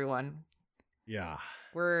for it, everyone. Yeah.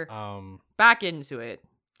 We're back into it.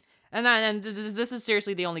 And this is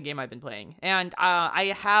seriously the only game I've been playing. And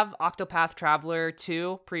I have Octopath Traveler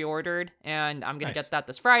 2 pre-ordered, and I'm going to get that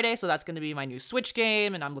this Friday, so that's going to be my new Switch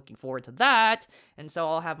game, and I'm looking forward to that. And so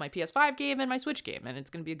I'll have my PS5 game and my Switch game, and it's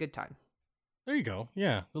going to be a good time. There you go.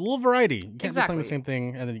 Yeah. A little variety. You can't exactly. be playing the same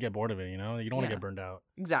thing and then you get bored of it, You don't want to get burned out.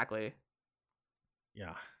 Exactly.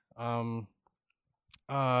 Yeah.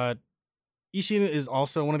 Ishin is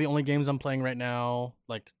also one of the only games I'm playing right now,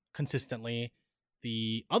 like, consistently.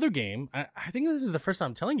 The other game, I think this is the first time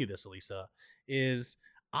I'm telling you this, Elisa, is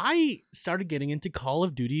I started getting into Call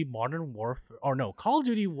of Duty Modern Warfare, or no, Call of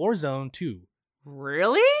Duty Warzone 2.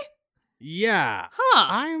 Really? Yeah.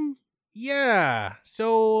 Huh. Yeah.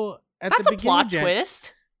 So at that's the a plot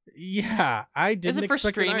twist. Yeah, I didn't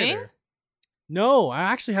expect streaming? it either. No, I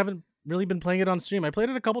actually haven't really been playing it on stream. I played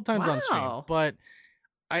it a couple times on stream, but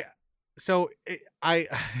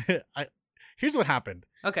here's what happened.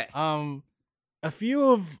 Okay. A few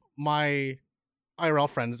of my IRL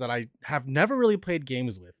friends that I have never really played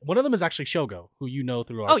games with. One of them is actually Shogo, who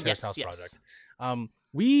through our Terrace House project.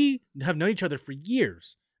 We have known each other for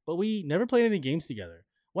years, but we never played any games together.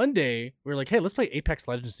 One day, we were like, hey, let's play Apex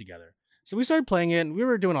Legends together. So we started playing it, and we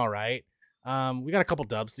were doing all right. We got a couple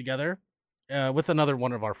dubs together with another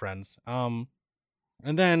one of our friends. And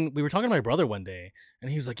then we were talking to my brother one day, and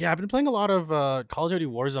he was like, yeah, I've been playing a lot of Call of Duty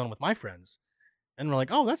Warzone with my friends. And we're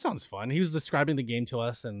like, oh, that sounds fun. He was describing the game to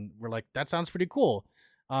us, and we're like, that sounds pretty cool.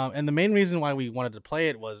 And the main reason why we wanted to play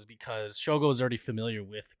it was because Shogo is already familiar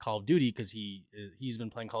with Call of Duty because he's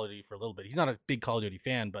been playing Call of Duty for a little bit. He's not a big Call of Duty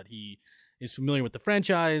fan, but he is familiar with the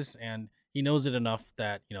franchise, and he knows it enough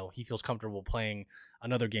that, he feels comfortable playing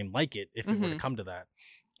another game like it if it were to come to that.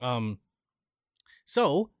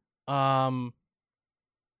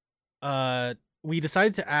 We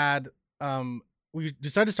decided to add... we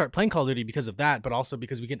decided to start playing Call of Duty because of that, but also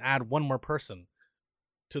because we can add one more person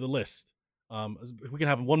to the list. We can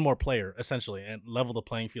have one more player, essentially, and level the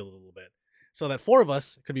playing field a little bit. So that 4 of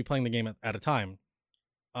us could be playing the game at a time.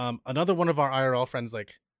 Another one of our IRL friends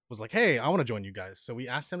was like, hey, I want to join you guys. So we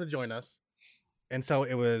asked him to join us. And so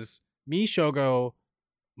it was me, Shogo,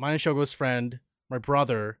 mine and Shogo's friend, my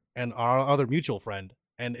brother, and our other mutual friend.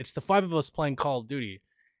 And it's the 5 of us playing Call of Duty.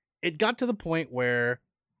 It got to the point where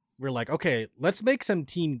we're like, okay, let's make some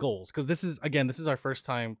team goals. Because this is our first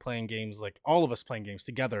time playing games, like all of us playing games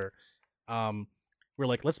together. We're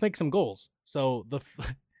like, let's make some goals. So the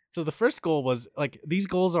first goal was, like, these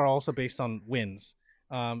goals are also based on wins.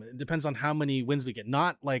 It depends on how many wins we get.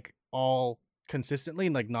 Not like all consistently,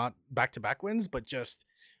 like not back-to-back wins, but just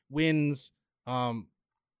wins,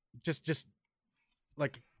 just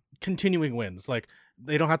like continuing wins. Like,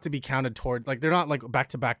 they don't have to be counted toward, like, they're not like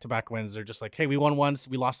back-to-back wins. They're just like, hey, we won once,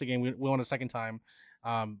 we lost a game, we won a second time.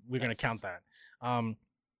 We're going to count that.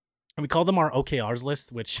 And we call them our OKRs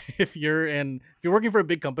list, which if you're working for a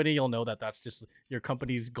big company, you'll know that that's just your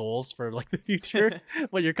company's goals for, like, the future,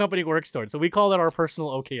 what your company works towards. So we call that our personal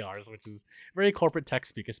OKRs, which is very corporate tech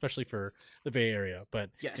speak, especially for the Bay Area. But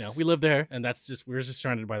yes, we live there, and we're just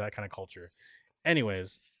surrounded by that kind of culture.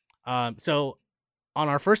 Anyways, so on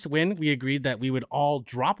our first win, we agreed that we would all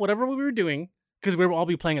drop whatever we were doing, because we would all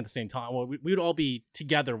be playing at the same time. Well, we would all be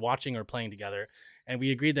together watching or playing together. And we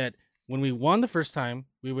agreed that when we won the first time,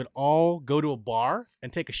 we would all go to a bar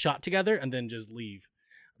and take a shot together and then just leave.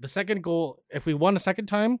 The second goal, if we won a second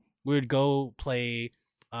time, we would go play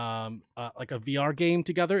like a VR game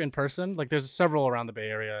together in person. Like there's several around the Bay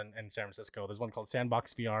Area and San Francisco. There's one called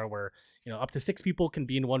Sandbox VR where, you know, up to 6 people can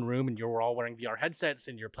be in one room and you're all wearing VR headsets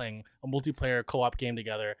and you're playing a multiplayer co-op game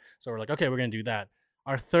together. So we're like, okay, we're going to do that.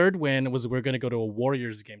 Our third win was we're going to go to a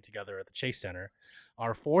Warriors game together at the Chase Center.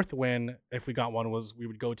 Our fourth win, if we got one, was we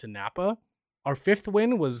would go to Napa. Our fifth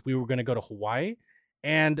win was we were going to go to Hawaii.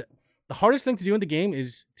 And the hardest thing to do in the game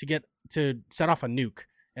is to set off a nuke.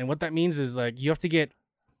 And what that means is like you have to get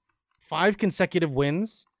 5 consecutive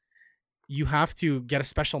wins. You have to get a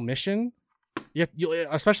special mission.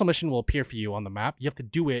 A special mission will appear for you on the map. You have to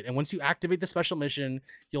do it. And once you activate the special mission,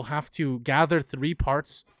 you'll have to gather 3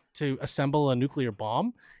 parts to assemble a nuclear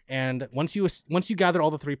bomb. And once you gather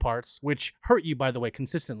all the 3 parts, which hurt you, by the way,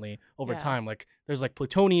 consistently over time, like there's like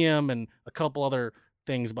plutonium and a couple other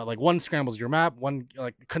things, but like one scrambles your map, one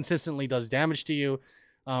like consistently does damage to you.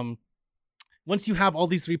 Once you have all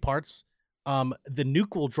these 3 parts, the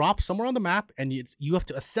nuke will drop somewhere on the map, and you have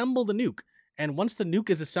to assemble the nuke. And once the nuke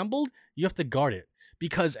is assembled, you have to guard it,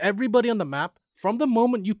 because everybody on the map, from the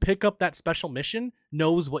moment you pick up that special mission,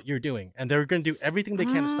 knows what you're doing, and they're going to do everything they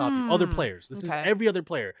can to stop you. Other players. This is every other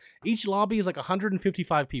player. Each lobby is like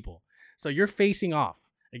 155 people. So you're facing off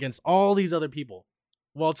against all these other people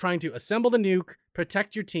while trying to assemble the nuke,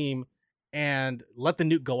 protect your team, and let the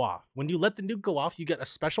nuke go off. When you let the nuke go off, you get a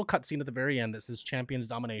special cutscene at the very end that says Champions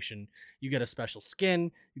Domination. You get a special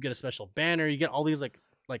skin, you get a special banner, you get all these like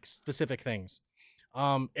specific things.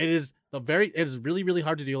 It is really, really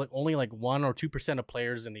hard to do. Like only like 1 or 2% of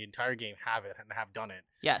players in the entire game have it and have done it.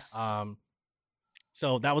 Yes.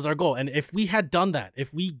 So that was our goal. And if we had done that,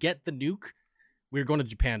 if we get the nuke, we're going to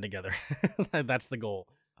Japan together. That's the goal.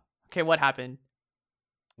 Okay, what happened?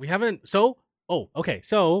 We haven't. So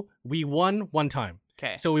we won one time.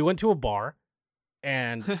 Okay. So we went to a bar,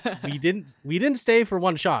 and we didn't stay for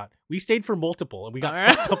one shot. We stayed for multiple, and we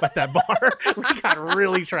got fucked up at that bar. We got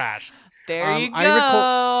really trashed. There you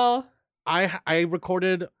go. I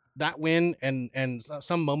recorded that win and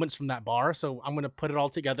some moments from that bar, so I'm gonna put it all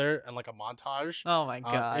together in like a montage. Oh my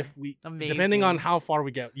god! If we, amazing. Depending on how far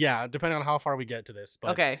we get to this.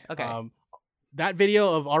 But, okay. That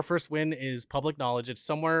video of our first win is public knowledge. It's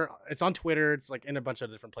somewhere. It's on Twitter. It's like in a bunch of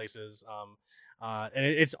different places. And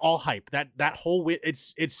it's all hype. That whole win.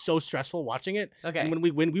 It's so stressful watching it. Okay. And when we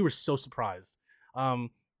win, we were so surprised.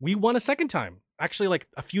 We won a second time. Actually, like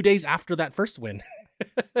a few days after that first win.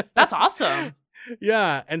 That's awesome.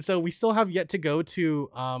 Yeah, and so we still have yet to go to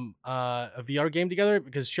a VR game together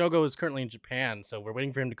because Shogo is currently in Japan. So we're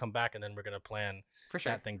waiting for him to come back, and then we're gonna plan for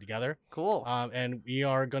sure that thing together. Cool. And we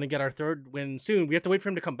are gonna get our third win soon. We have to wait for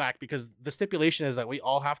him to come back because the stipulation is that we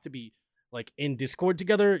all have to be like in Discord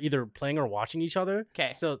together, either playing or watching each other.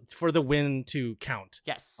 Okay. So for the win to count.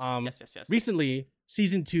 Yes. Yes. Recently,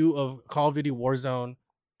 season 2 of Call of Duty Warzone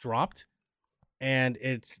dropped. And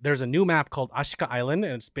there's a new map called Ashika Island,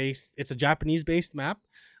 and it's a Japanese-based map,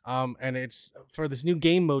 and it's for this new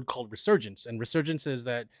game mode called Resurgence. And Resurgence is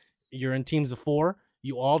that you're in teams of 4,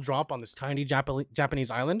 you all drop on this tiny Japanese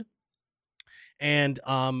island, and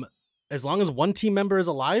as long as one team member is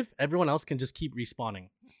alive, everyone else can just keep respawning.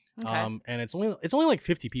 Okay. And it's only like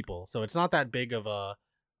 50 people, so it's not that big of a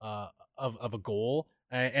goal.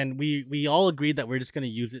 And we all agreed that we're just going to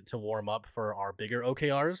use it to warm up for our bigger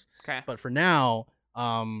OKRs. Okay. But for now,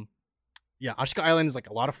 Ashika Island is like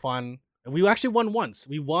a lot of fun. We actually won once.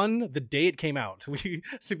 We won the day it came out.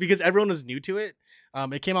 Because everyone was new to it.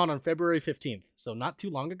 It came out on February 15th, so not too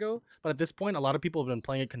long ago. But at this point, a lot of people have been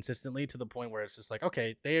playing it consistently to the point where it's just like,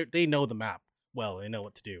 okay, they know the map well. They know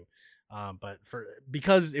what to do. But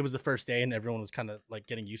because it was the first day and everyone was kind of like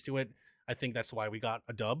getting used to it, I think that's why we got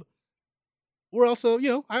a dub. We're also,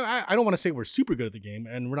 I don't want to say we're super good at the game,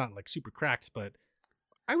 and we're not like super cracked, but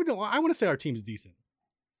I want to say our team's decent.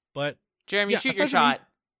 But Jeremy, shoot your shot.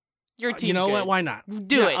 Your team's You know good. what? Why not?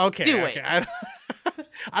 Do it. Okay. Do it.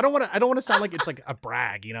 I don't want to sound like it's like a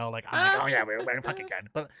brag, Like I'm like, oh yeah, we're fucking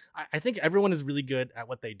good. But I think everyone is really good at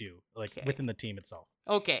what they do, like within the team itself.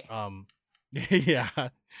 Okay. Yeah.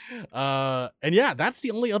 And yeah, that's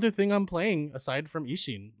the only other thing I'm playing aside from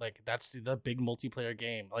Ishin. Like that's the big multiplayer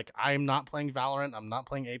game. Like I'm not playing Valorant, I'm not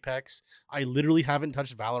playing Apex. I literally haven't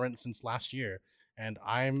touched Valorant since last year, and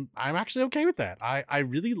I'm actually okay with that. I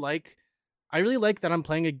really like that I'm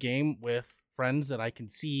playing a game with friends that I can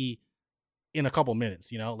see in a couple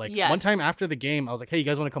minutes, Like one time after the game, I was like, hey, you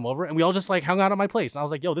guys want to come over? And we all just like hung out at my place. And I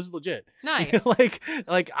was like, yo, this is legit. Nice. like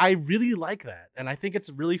I really like that. And I think it's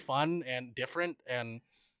really fun and different. And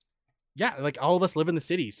yeah, like all of us live in the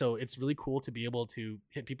city. So it's really cool to be able to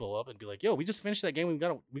hit people up and be like, yo, we just finished that game. We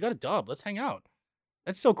got a dub. Let's hang out.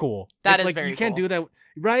 That's so cool. That is like very you can't cool. do that,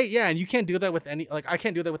 right? Yeah, and you can't do that with any I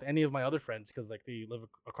can't do that with any of my other friends because like they live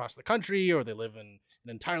across the country or they live in an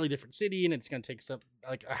entirely different city and it's gonna take some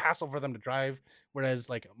like a hassle for them to drive. Whereas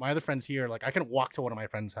like my other friends here, like I can walk to one of my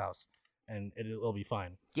friends' house and it'll be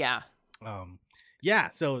fine. Yeah. Yeah.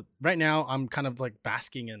 So right now I'm kind of like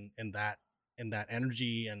basking in that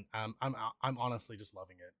energy and I'm honestly just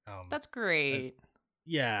loving it. That's great.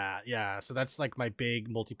 Yeah. So that's like my big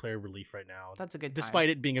multiplayer relief right now. That's a good time. Despite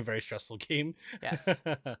it being a very stressful game. Yes.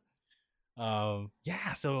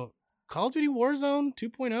 Yeah, so Call of Duty Warzone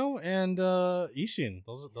 2.0 and Ishin.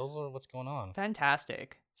 Those are what's going on.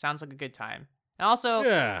 Fantastic. Sounds like a good time. And also,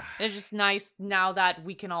 yeah, it's just nice now that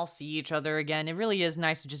we can all see each other again. It really is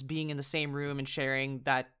nice just being in the same room and sharing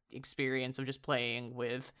that experience of just playing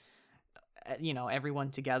with, everyone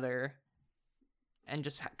together and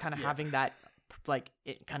just kind of having that, like,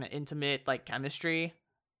 kind of intimate, like, chemistry.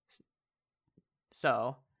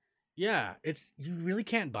 So. Yeah, you really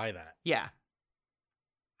can't buy that. Yeah.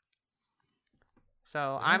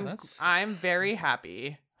 So I'm very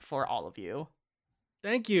happy for all of you.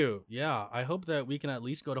 Thank you. Yeah, I hope that we can at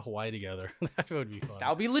least go to Hawaii together. That would be fun. That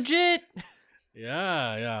would be legit.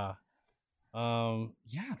 Yeah.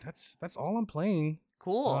 Yeah, that's all I'm playing.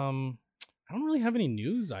 Cool. I don't really have any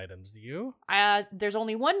news items, do you? There's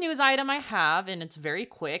only one news item I have, and it's very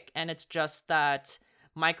quick, and it's just that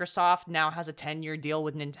Microsoft now has a 10-year deal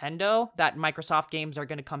with Nintendo that Microsoft games are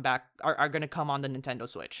going to come back, are going to come on the Nintendo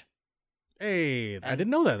Switch. Hey, I didn't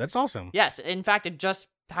know that. That's awesome. Yes, in fact, it just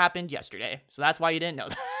happened yesterday, so that's why you didn't know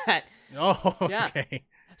that. Oh, okay. Yeah.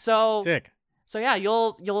 So sick. So yeah,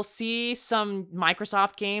 you'll see some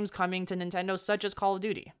Microsoft games coming to Nintendo, such as Call of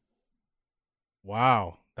Duty.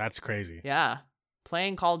 Wow, that's crazy. Yeah,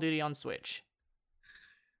 playing Call of Duty on Switch.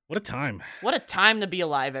 What a time. What a time to be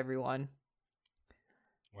alive, everyone.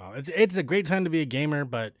 Wow, it's a great time to be a gamer,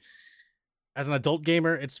 but as an adult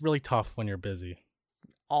gamer, it's really tough when you're busy.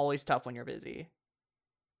 Always tough when you're busy.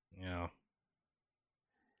 Yeah.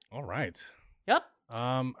 All right. Yep.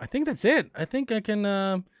 I think that's it. I think I can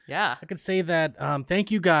I could say that thank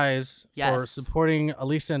you guys for supporting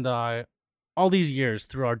Elisa and I all these years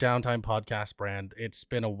through our Downtime podcast brand. It's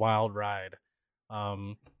been a wild ride.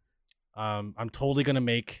 I'm totally going to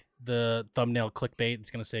make the thumbnail clickbait.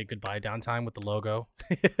 It's going to say goodbye Downtime with the logo.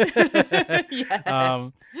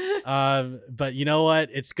 Yes. But you know what?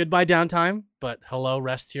 It's goodbye Downtime, but hello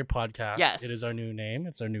Rest Here podcast. Yes. It is our new name.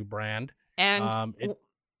 It's our new brand. And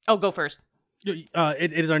go first.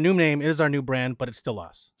 It is our new name. It is our new brand, but it's still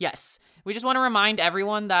us. Yes. We just want to remind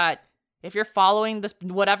everyone that if you're following this,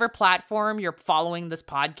 whatever platform you're following this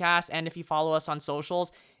podcast, and if you follow us on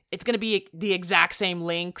socials, it's going to be the exact same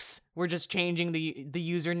links. We're just changing the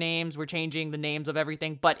usernames. We're changing the names of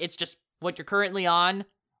everything, but it's just what you're currently on,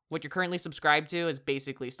 what you're currently subscribed to is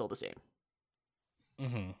basically still the same.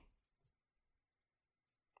 Mm-hmm.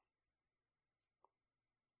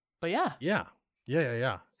 But yeah. Yeah.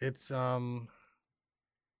 It's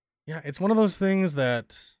it's one of those things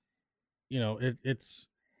that, it's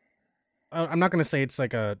I'm not going to say it's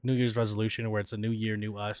like a New Year's resolution where it's a new year,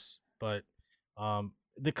 new us, but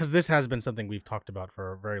because this has been something we've talked about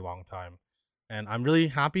for a very long time, and I'm really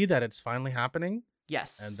happy that it's finally happening.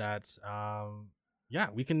 Yes. And that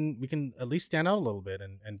we can at least stand out a little bit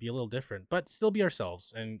and be a little different, but still be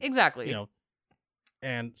ourselves. And exactly.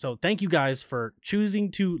 And so thank you guys for choosing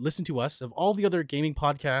to listen to us, of all the other gaming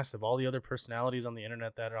podcasts, of all the other personalities on the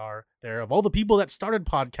internet that are there, of all the people that started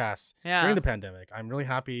podcasts during the pandemic. I'm really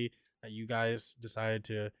happy that you guys decided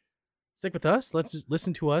to stick with us. Let's just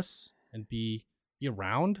listen to us and be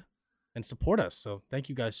around and support us. So thank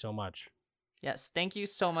you guys so much. Yes, thank you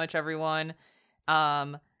so much, everyone.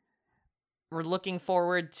 We're looking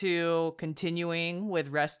forward to continuing with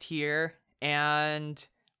Rest Here, and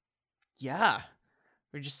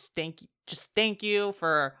we're just thank you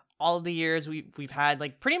for all of the years we've had.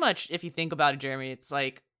 Like, pretty much, if you think about it, Jeremy, it's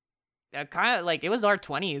like kind of like it was our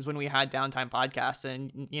 20s when we had Downtime Podcast,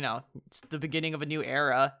 and it's the beginning of a new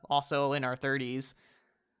era, also in our 30s.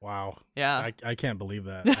 Wow. Yeah. I can't believe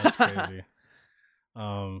that. That's crazy.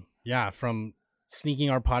 From sneaking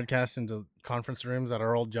our podcast into conference rooms at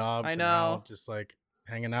our old job to now just like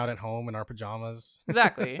hanging out at home in our pajamas.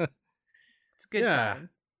 Exactly. It's a good time.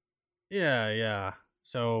 Yeah.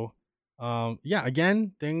 So,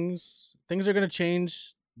 again, things are going to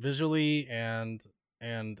change visually and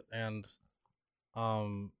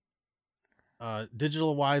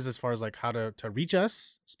digital wise, as far as like how to reach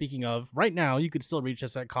us. Speaking of, right now you could still reach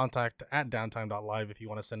us at contact@downtime.live if you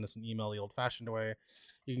want to send us an email the old fashioned way.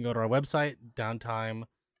 You can go to our website,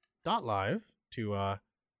 downtime.live, to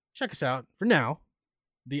check us out for now.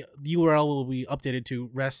 the URL will be updated to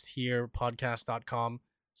restherepodcast.com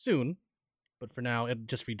soon. But for now, it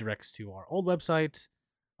just redirects to our old website.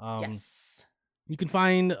 Yes. You can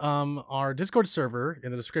find our Discord server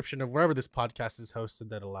in the description of wherever this podcast is hosted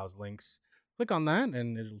that allows links. Click on that,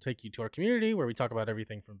 and it'll take you to our community where we talk about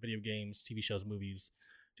everything from video games, TV shows, movies,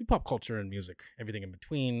 to pop culture and music, everything in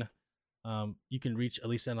between. You can reach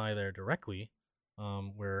Elisa and I there directly.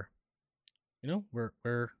 We're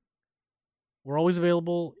always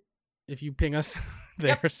available if you ping us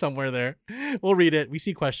there somewhere there. We'll read it. We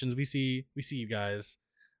see questions. We see you guys.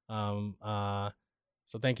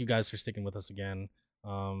 So thank you guys for sticking with us again.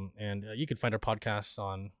 And you can find our podcasts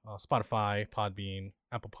on Spotify, Podbean,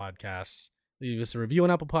 Apple Podcasts. Leave us a review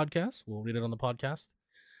on Apple Podcasts. We'll read it on the podcast.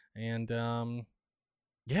 And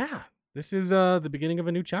this is the beginning of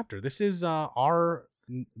a new chapter. This is our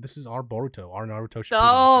Boruto, our Naruto Shippuden.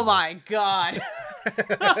 Oh my god.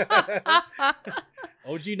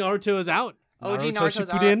 OG Naruto is out. OG Naruto Naruto's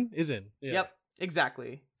Shippuden is in. Yeah. Yep,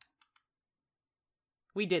 exactly.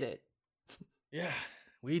 We did it. Yeah,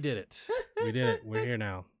 we did it. We did it. We're here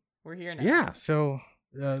now. We're here now. Yeah, so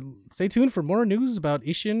stay tuned for more news about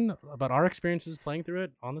Ishin, about our experiences playing through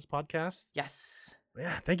it on this podcast. Yes.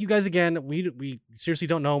 Yeah, thank you guys again. We seriously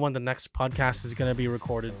don't know when the next podcast is going to be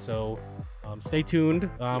recorded, so stay tuned.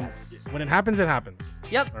 Yes. When it happens, it happens.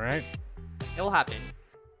 Yep. All right? It will happen.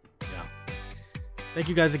 Yeah. Thank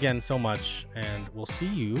you guys again so much, and we'll see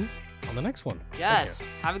you on the next one. Yes.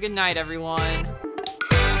 Have a good night, everyone.